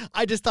actually help.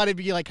 I just thought it'd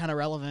be like kind of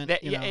relevant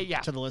Yeah.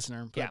 to the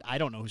listener, but Yeah. I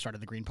don't know who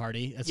started the Green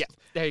Party. Yeah,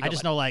 there you go. I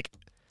just know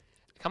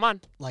Come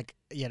on.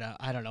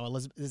 I don't know.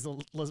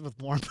 Elizabeth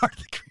Warren part of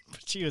the Green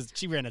Party.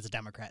 She ran as a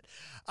Democrat.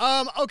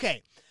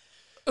 Okay.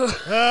 Come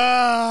dude,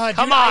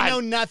 on. I know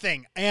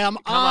nothing. So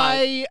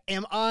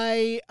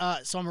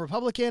I'm a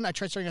Republican. I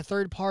tried starting a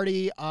third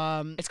party.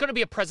 It's going to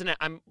be a president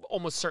I'm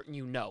almost certain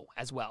you know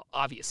as well,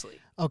 obviously.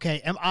 Okay.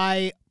 Am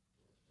I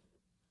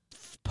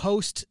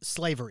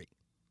post-slavery?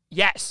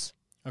 Yes.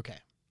 Okay.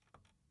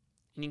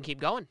 And you can keep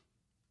going.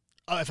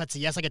 Oh, if that's a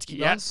yes, I get to keep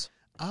going? Yes.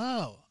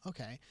 Oh,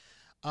 okay.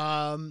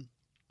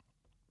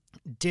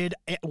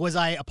 Was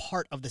I a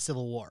part of the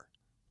Civil War?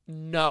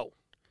 No.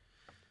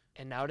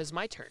 And now it is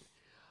my turn.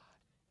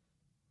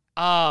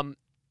 How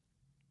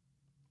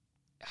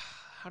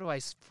do I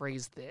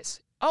phrase this?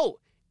 Oh,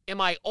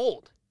 am I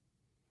old?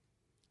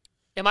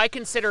 Am I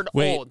considered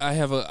Wait, old? I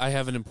have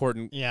an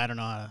important Yeah, I don't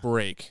know how to.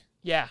 break.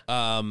 Yeah.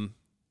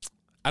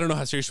 I don't know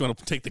how serious you want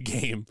to take the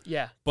game,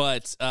 Yeah.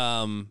 but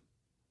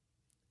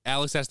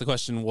Alex asked the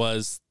question: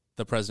 was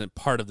the president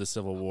part of the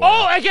Civil War?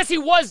 Oh, I guess he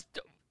was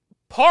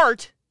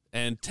part.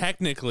 And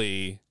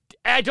technically,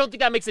 I don't think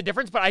that makes a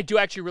difference, but I do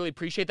actually really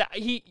appreciate that.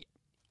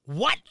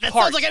 What? That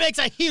Part. sounds like it makes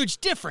a huge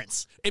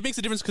difference. it makes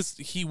a difference because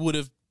he would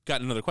have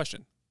gotten another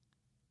question.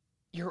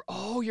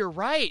 You're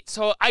right.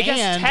 So I guess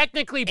And-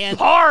 technically and-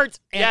 part.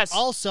 And Yes.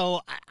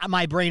 also,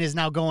 my brain is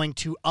now going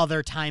to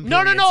other time No.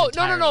 periods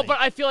entirely. But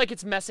I feel like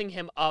it's messing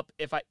him up.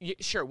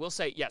 Sure, we'll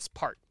say yes,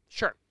 part.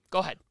 Sure, go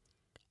ahead.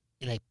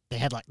 They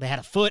had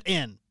a foot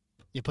in.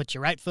 You put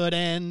your right foot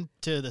in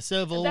to the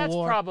Civil That's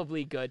War.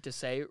 probably good to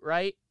say,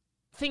 right?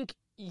 Think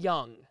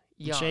young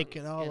shake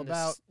it all in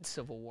about. the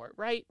Civil War,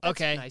 right? That's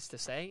Okay. nice to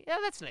say. Yeah,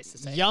 that's nice to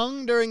say.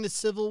 Young during the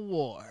Civil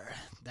War.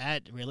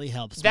 That really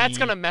helps me. That's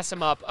gonna mess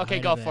him up. Okay,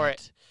 quite go a for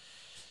bit.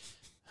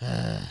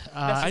 it.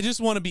 I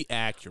just want to be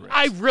accurate.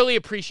 I really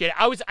appreciate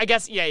it. I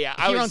guess,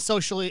 yeah. He runs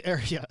socially.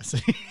 Yes.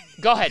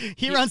 Go ahead.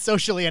 He runs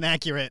socially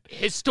inaccurate.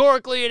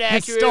 Historically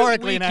inaccurate.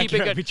 Historically we inaccurate.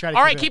 Keep it good. We try to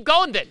All keep right, it- keep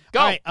going then. Go.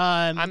 All right,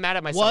 I'm mad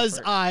at myself. Was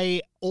for it.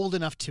 I old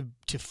enough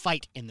to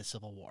fight in the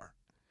Civil War?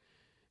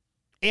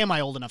 Am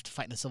I old enough to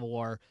fight in the Civil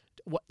War?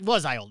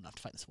 Was I old enough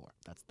to fight in the Civil War?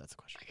 That's the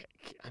question.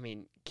 I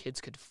mean, kids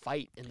could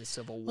fight in the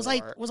Civil War. Was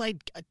I?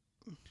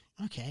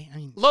 Okay. I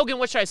mean, Logan,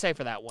 what should I say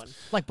for that one?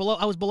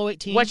 I was below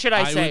 18. What should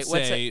I I say?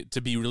 would say,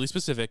 to be really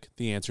specific,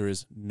 the answer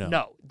is no.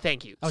 No,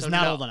 thank you. I was So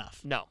not no. old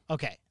enough. No.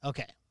 Okay.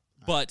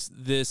 But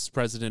this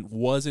president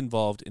was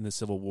involved in the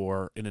Civil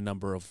War in a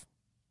number of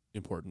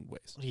important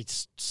ways. He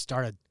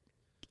started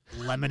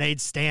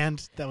lemonade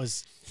stand that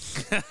was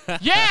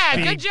Yeah,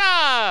 Being good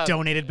job.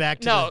 donated back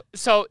to No,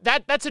 so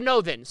that's a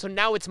no then. So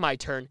now it's my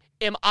turn.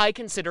 Am I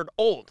considered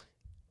old?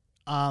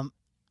 the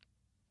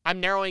I'm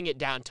narrowing it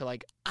down to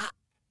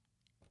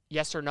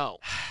yes or no.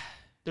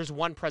 There's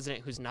one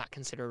president who's not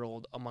considered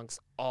old amongst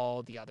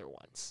all the other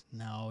ones.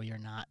 no, you're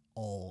not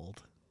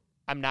old.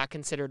 I'm not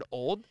considered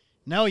old.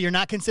 No, you're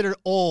not considered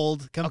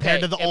old compared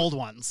Okay, to the old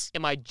ones.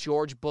 Am I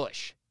George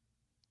Bush?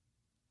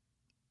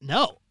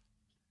 No.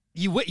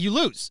 You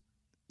lose.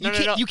 No,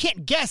 no. You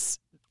can't guess.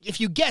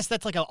 If you guess,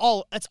 that's that's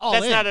all That's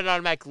in. not an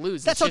automatic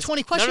lose. That's It's how just-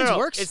 20 questions no.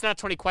 works. It's not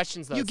 20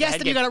 questions though. You It's a guessed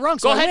head and you game. got it wrong,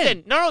 so Go I ahead win.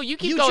 then. No, you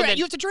keep you going then.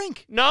 You have to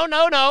drink. No.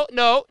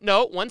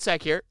 1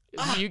 sec here.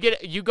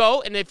 You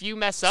go, and if you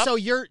mess up, So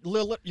you're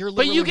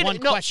literally you get- one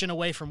no. question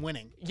away from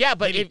winning. yeah,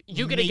 but maybe- if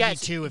you get a maybe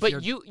guess, two if but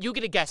you're- you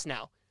get a guess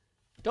now.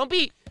 Don't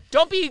be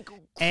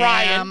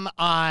crying. Am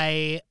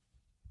I?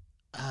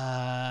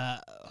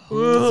 He's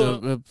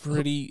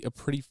a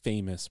pretty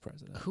famous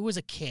president. Who was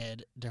a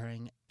kid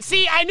during?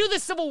 See, I knew the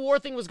Civil War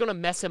thing was going to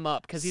mess him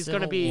up because he's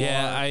going to Civil be.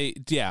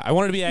 Yeah, I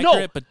wanted to be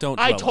accurate, but don't.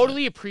 I dwell on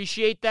totally it.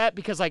 appreciate that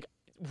because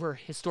we're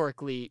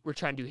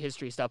trying to do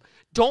history stuff.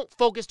 Don't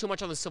focus too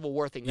much on the Civil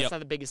War thing. That's Yep. not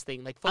the biggest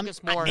thing. Like I'm-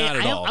 focus more. Not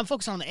at all. I'm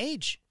focused on the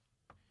age.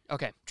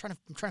 Okay. I'm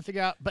trying to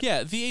figure out. But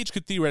Yeah, the age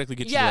could theoretically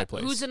get you to the Yeah. right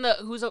place.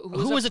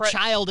 who was a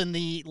child in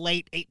the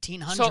late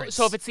 1800s?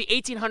 So if it's the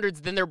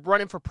 1800s, then they're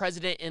running for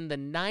president in the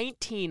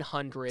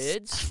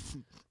 1900s.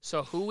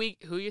 So who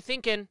you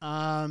thinking?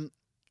 Am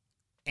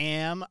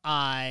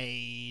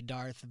I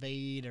Darth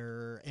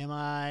Vader? Am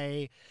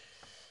I?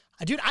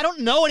 Dude, I don't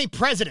know any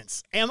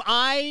presidents. Am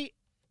I?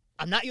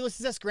 I'm not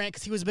Ulysses S. Grant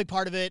because he was a big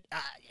part of it.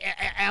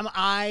 Am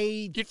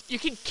I? You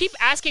can keep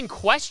asking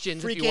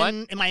questions if you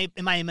want. Freaking?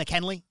 Am I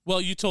McKinley?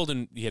 Well, you told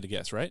him you had to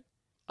guess, right?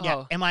 Yeah.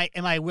 Oh. Am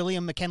I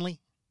William McKinley?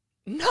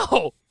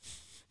 No.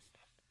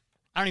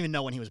 I don't even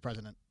know when he was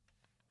president.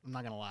 I'm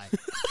not gonna lie.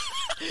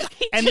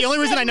 And the only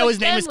reason I know his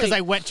name is because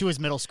I went to his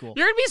middle school.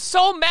 You're going to be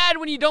so mad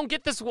when you don't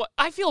get this one.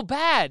 I feel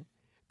bad.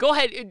 Go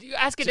ahead.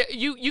 Ask it.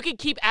 You can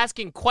keep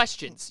asking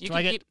questions. You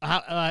can keep,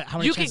 how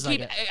many you can chances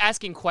keep I get?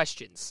 asking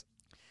questions.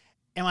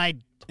 Am I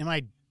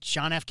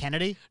John F.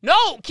 Kennedy?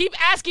 No, keep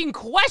asking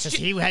questions.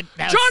 He had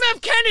John F.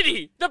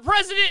 Kennedy, the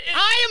president.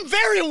 I am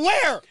very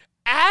aware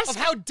Ask of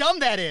how dumb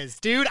that is,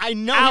 dude. I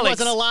know Alex, he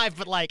wasn't alive,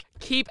 but like,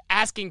 keep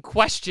asking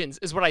questions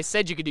is what I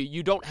said you could do.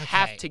 You don't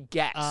have to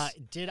guess. I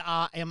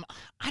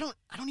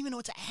don't even know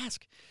what to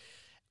ask.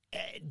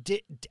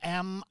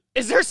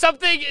 Is there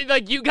something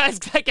like you guys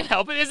that can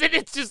help it? Is it?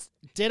 It's just.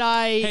 Did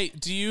I?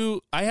 Hey,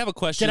 I have a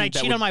question. Did I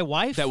cheat on my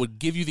wife? That would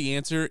give you the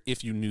answer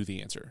if you knew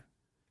the answer.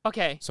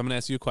 Okay. So I'm gonna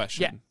ask you a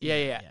question.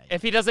 Yeah.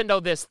 If he doesn't know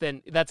this,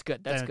 then that's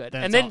good. That's good.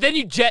 That's And then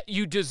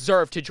you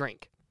deserve to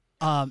drink.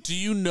 Do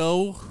you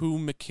know who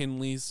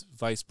McKinley's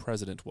vice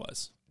president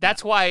was?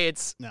 That's why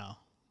it's No.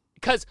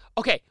 because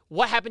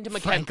what happened to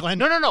McKinley? Franklin?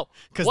 No.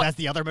 Because that's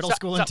the other middle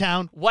school in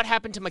town. What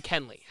happened to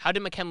McKinley? How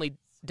did McKinley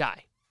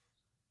die?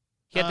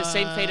 He had the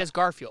same fate as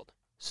Garfield.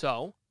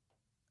 So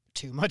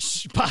Too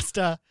much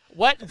pasta.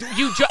 what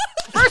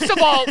first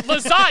of all,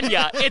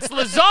 lasagna. It's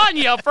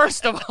lasagna.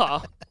 First of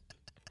all.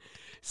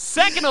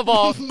 Second of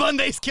all,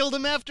 Mondays killed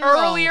him after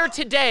all. earlier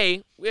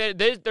today,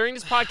 during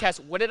this podcast,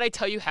 what did I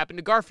tell you happened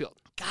to Garfield?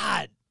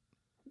 God.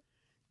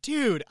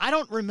 Dude, I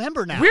don't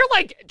remember now. We're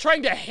like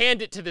trying to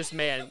hand it to this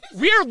man.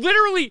 We are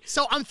literally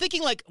So I'm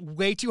thinking like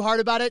way too hard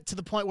about it to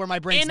the point where my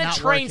brain's in a not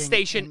train working.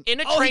 station. And- In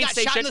a he train got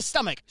station. shot in the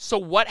stomach. So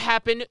what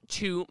happened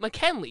to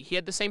McKinley? He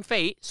had the same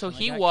fate. So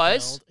he got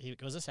was. killed.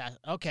 He was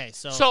assassinated. Okay,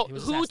 so he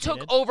was who took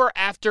assassinated. over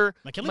after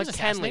McKinley was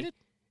assassinated?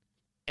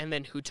 And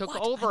then who took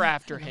What? over I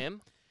after don't know.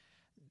 him?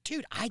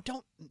 Dude, I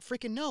don't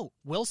freaking know.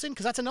 Wilson?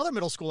 Because that's another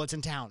middle school that's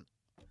in town.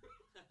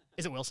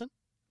 Is it Wilson?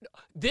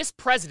 This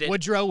president.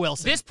 Woodrow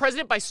Wilson. This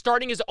president, by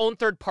starting his own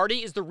third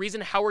party, is the reason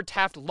Howard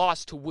Taft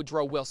lost to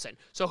Woodrow Wilson.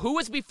 So who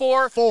was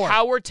before Ford.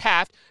 Howard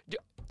Taft?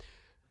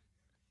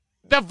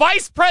 The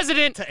vice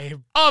president To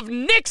Abe. of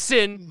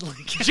Nixon,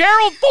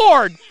 Gerald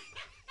Ford,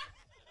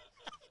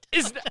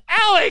 is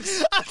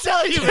Alex. I'm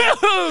telling you, Dude. man.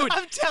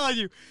 I'm telling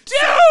you.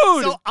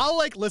 Dude! So I'll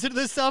like listen to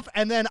this stuff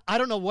and then I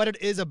don't know what it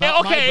is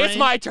about my Okay, it's brain,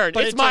 my turn.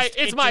 but It's it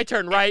my just-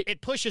 turn, right? It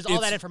pushes all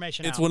that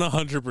information It's out.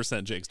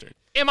 100% Jake's turn.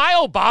 Am I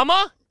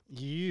Obama?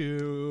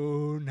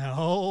 You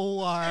know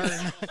are.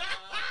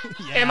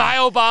 Yeah. Am I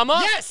Obama?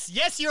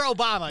 Yes, you're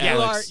Obama.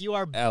 Alex, You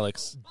are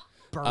Alex.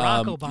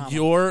 Barack Obama.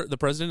 You're the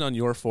president on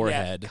your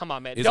forehead. come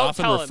on, man. Is Don't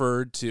often tell him.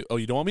 referred to. Oh,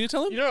 you don't want me to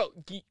tell him? No,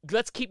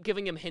 let's keep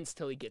giving him hints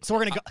till he gets So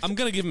we're gonna go. I'm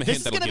gonna give him a This hint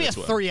is that'll gonna give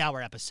be it a to him.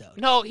 3-hour episode.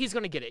 No, he's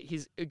gonna get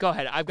it. Go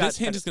ahead. I've got This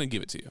hint is gonna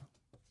give it to you.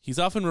 He's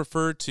often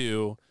referred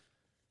to.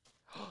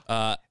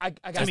 I It's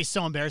got gonna be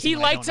so embarrassing. He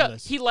when I liked don't know to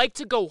this. he liked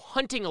to go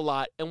hunting a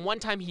lot, and one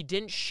time he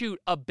didn't shoot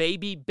a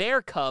baby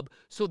bear cub,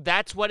 so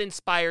that's what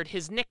inspired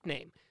his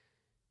nickname.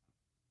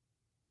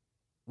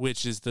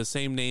 Which is the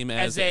same name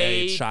as As a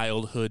a-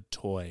 childhood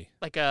toy.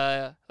 Like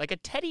a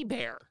teddy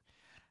bear.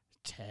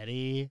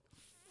 Teddy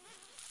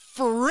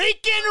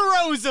freaking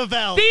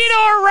Roosevelt.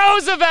 Theodore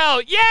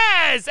Roosevelt!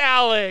 Yes,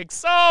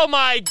 Alex! Oh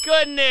my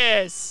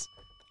goodness!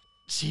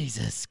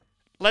 Jesus.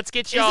 Let's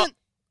get y'all. Isn't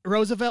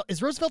Roosevelt?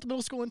 Is Roosevelt the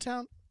middle school in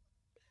town?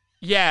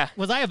 Yeah.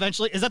 Was I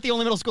eventually? Is that the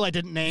only middle school I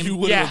didn't name? You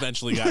would Yeah. have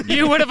eventually gotten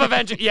You it. would have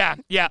eventually. Yeah.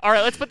 All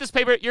right, let's put this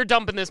paper. You're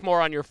dumping this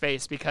more on your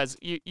face because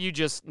you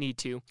just need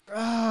to.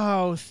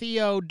 Oh,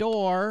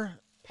 Theodore.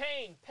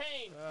 Pain.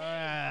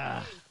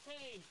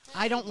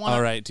 I don't want.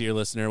 All right, dear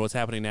listener, what's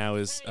happening now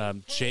is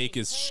Jake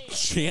is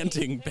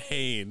chanting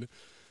pain,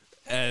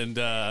 and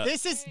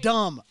This is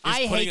dumb. he's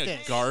I putting hate a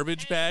this.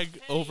 garbage bag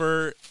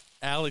over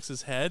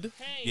Alex's head.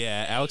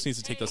 Yeah, Alex needs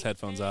to take those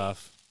headphones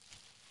off.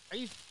 Are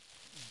you?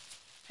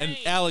 And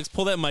Alex,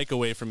 pull that mic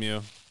away from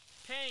you.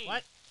 Pain.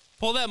 What?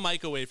 Pull that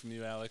mic away from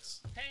you,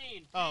 Alex.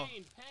 Pain. Oh.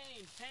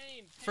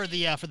 For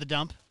the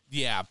dump.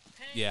 Yeah.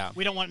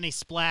 We don't want any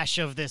splash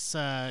of this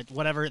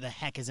whatever the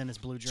heck is in this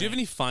blue drink. Do you have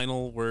any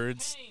final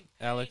words,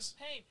 Alex?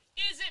 Pain.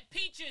 Is it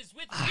peaches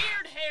with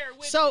beard hair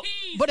with So,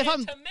 peas but if and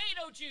I'm-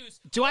 tomato juice?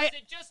 Do or I- is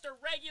it just a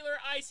regular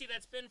icy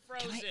that's been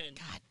frozen?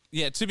 God.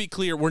 Yeah, to be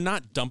clear, we're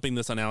not dumping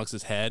this on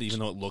Alex's head, even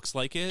though it looks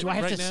like it Do I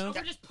have right to now.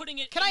 We're just putting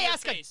it Can in I your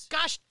ask face. a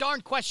gosh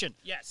darn question?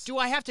 Yes. Do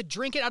I have to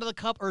drink it out of the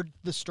cup or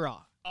the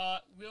straw?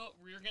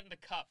 We're getting the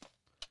cup.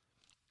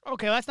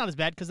 Okay, well, that's not as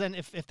bad because then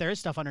if there is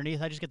stuff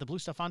underneath, I just get the blue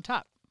stuff on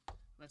top.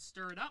 Let's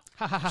stir it up.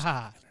 Ha ha ha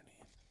ha.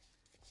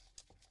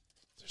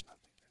 There's nothing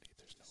underneath.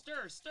 There's no.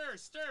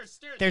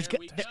 Stir. There's there go-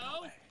 we there-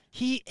 go.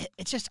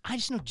 I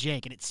just know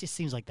Jake, and it just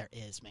seems like there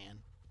is, man.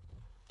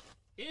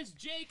 Is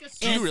Jake a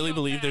Do you really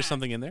believe there's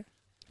something in there?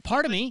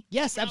 Part of me,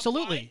 yes,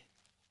 absolutely.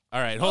 All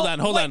right, hold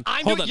on.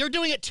 Wait, you're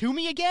doing it to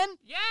me again?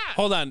 Yeah.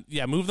 Hold on.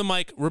 Yeah, move the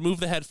mic. Remove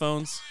the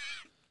headphones.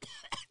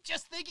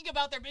 Just thinking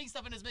about there being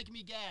stuff in is making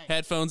me gag.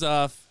 Headphones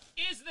off.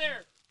 Is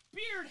there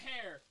beard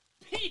hair,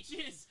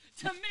 peaches,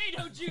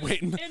 tomato juice,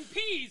 Wait. and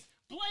peas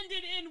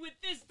blended in with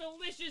this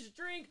delicious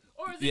drink,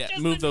 or is it Yeah,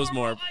 just move the those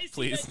normal more, icy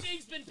please. that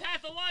Jake's been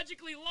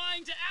pathologically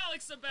lying to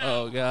Alex about?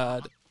 Oh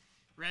God.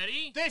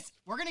 Ready?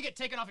 We're going to get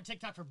taken off of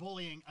TikTok for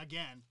bullying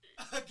again.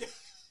 Okay.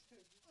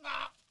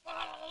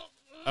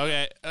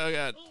 Oh,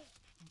 God.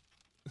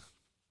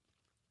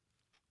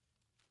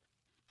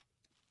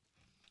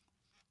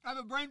 I have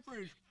a brain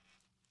freeze.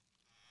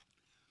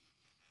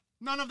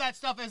 None of that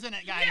stuff is in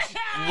it, guys.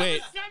 Yeah,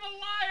 Wait. I'm a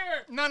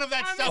liar. None of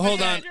that stuff Hold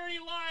is in on. it. Dirty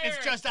liar. It's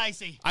just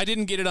icy. I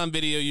didn't get it on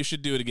video. You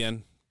should do it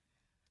again.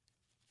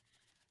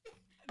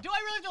 Do I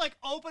really have to, like,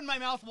 open my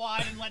mouth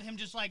wide and let him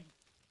just, like...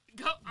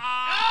 Go. no!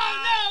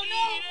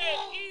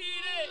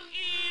 Eat it.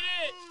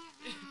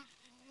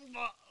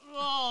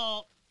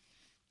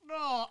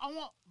 No, I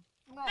want...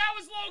 No. That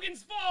was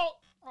Logan's fault.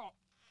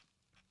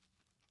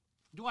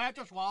 Do I have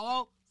to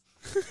swallow?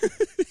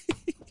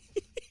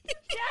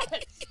 Yes.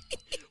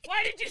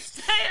 Why did you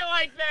say it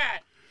like that?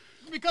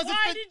 Because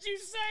Why did you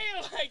say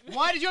it like that?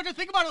 Why did you have to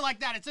think about it like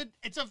that?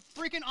 It's a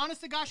freaking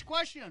honest-to-gosh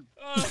question.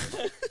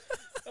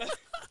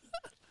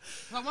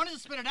 I wanted to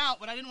spit it out,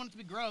 but I didn't want it to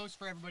be gross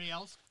for everybody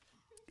else.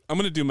 I'm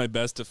going to do my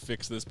best to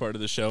fix this part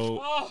of the show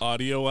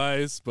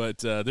audio-wise, but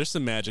there's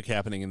some magic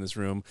happening in this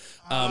room.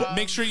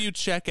 Make sure you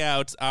check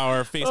out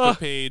our Facebook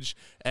page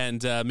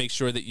and make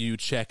sure that you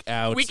check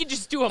out... We could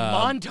just do a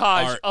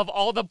montage of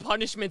all the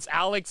punishments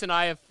Alex and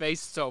I have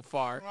faced so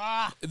far.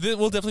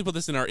 We'll definitely put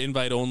this in our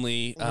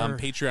invite-only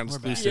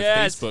Patreon-exclusive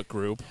Facebook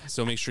group,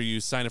 so make sure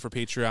you sign up for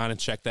Patreon and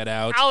check that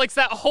out. Alex,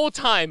 that whole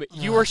time,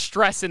 you were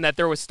stressing that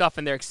there was stuff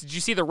in there. Did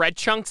you see the red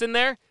chunks in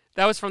there?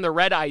 That was from the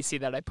red icy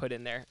that I put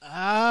in there.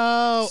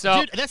 Oh,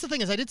 so, dude, that's the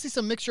thing is I did see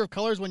some mixture of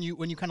colors when you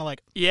kind of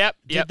like did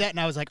that, and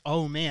I was like,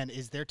 oh man,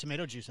 is there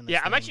tomato juice in this?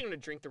 Yeah, thing? I'm actually gonna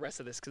drink the rest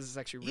of this because it's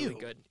actually really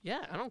good.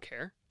 Yeah, I don't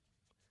care.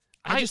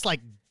 I just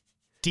like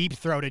deep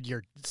throated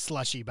your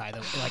slushy by the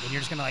way, like, and you're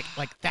just gonna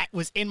like that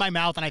was in my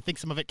mouth, and I think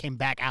some of it came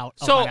back out.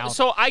 Of my mouth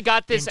so I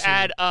got this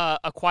at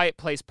A Quiet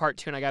Place Part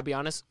 2, and I gotta be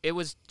honest, it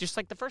was just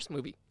like the first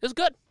movie. It was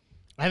good.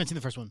 I haven't seen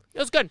the first one. It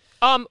was good.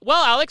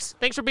 Well, Alex,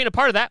 thanks for being a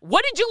part of that.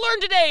 What did you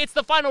learn today? It's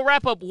the final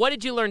wrap-up. What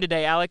did you learn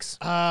today, Alex?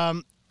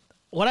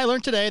 What I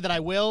learned today that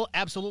I will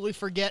absolutely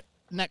forget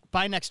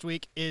by next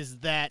week is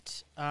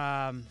that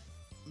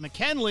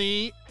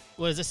McKinley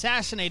was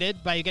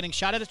assassinated by getting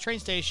shot at a train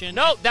station.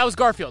 No, that was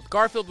Garfield.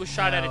 Garfield was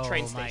shot at a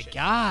train station. Oh, my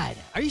God.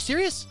 Are you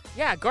serious?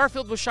 Yeah,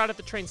 Garfield was shot at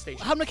the train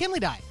station. How'd McKinley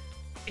die?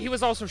 He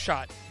was also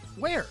shot.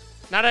 Where?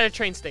 Not at a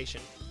train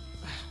station.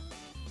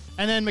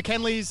 And then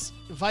McKinley's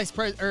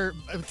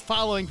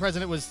following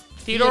president was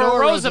Theodore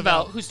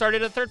Roosevelt, who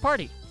started a third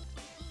party.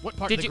 What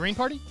party? The Green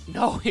Party?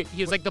 No,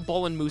 he was like the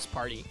Bull and Moose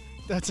Party.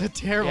 That's a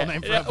terrible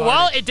name for a party.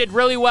 Well, it did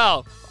really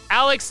well.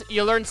 Alex,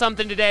 you learned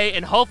something today,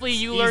 and hopefully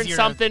you learned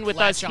something with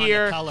us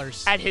here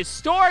at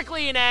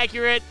Historically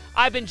Inaccurate.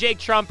 I've been Jake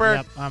Trumper.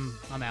 Yep,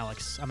 I'm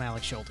Alex. I'm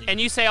Alex Schulte.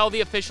 And you say all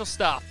the official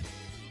stuff.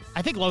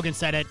 I think Logan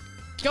said it.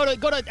 Go to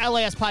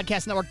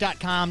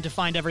laspodcastnetwork.com to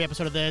find every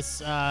episode of this.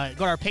 Go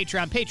to our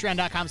Patreon,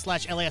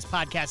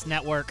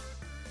 patreon.com/laspodcastnetwork.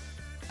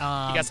 You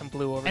got some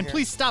blue over here. And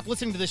please stop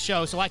listening to this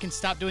show so I can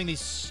stop doing these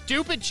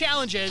stupid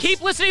challenges.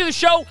 Keep listening to the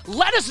show.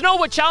 Let us know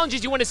what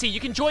challenges you want to see. You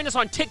can join us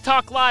on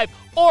TikTok Live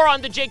or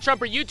on the Jake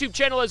Trumper YouTube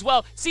channel as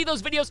well. See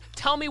those videos.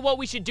 Tell me what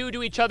we should do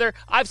to each other.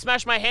 I've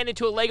smashed my hand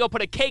into a Lego,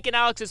 put a cake in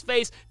Alex's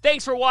face.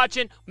 Thanks for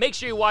watching. Make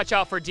sure you watch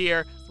out for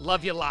deer.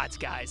 Love you lots,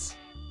 guys.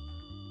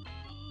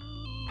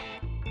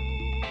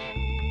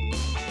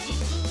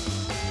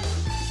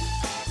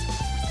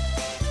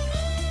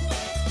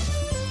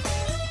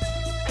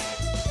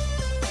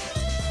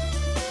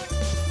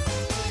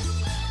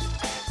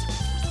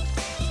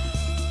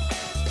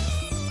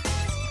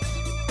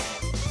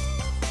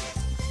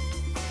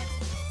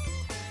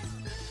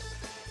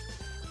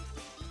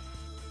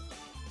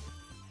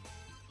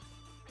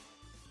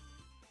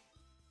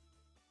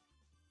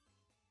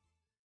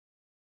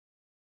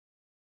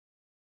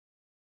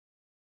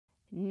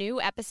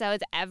 New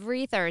episodes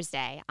every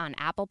Thursday on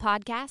Apple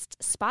Podcasts,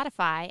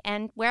 Spotify,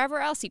 and wherever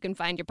else you can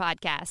find your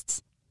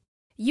podcasts.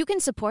 You can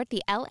support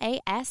the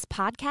LAS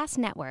Podcast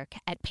Network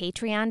at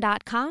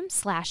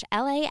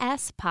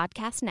patreon.com/LAS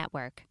Podcast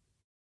Network.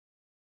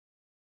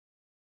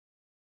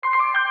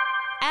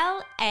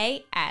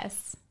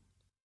 LAS.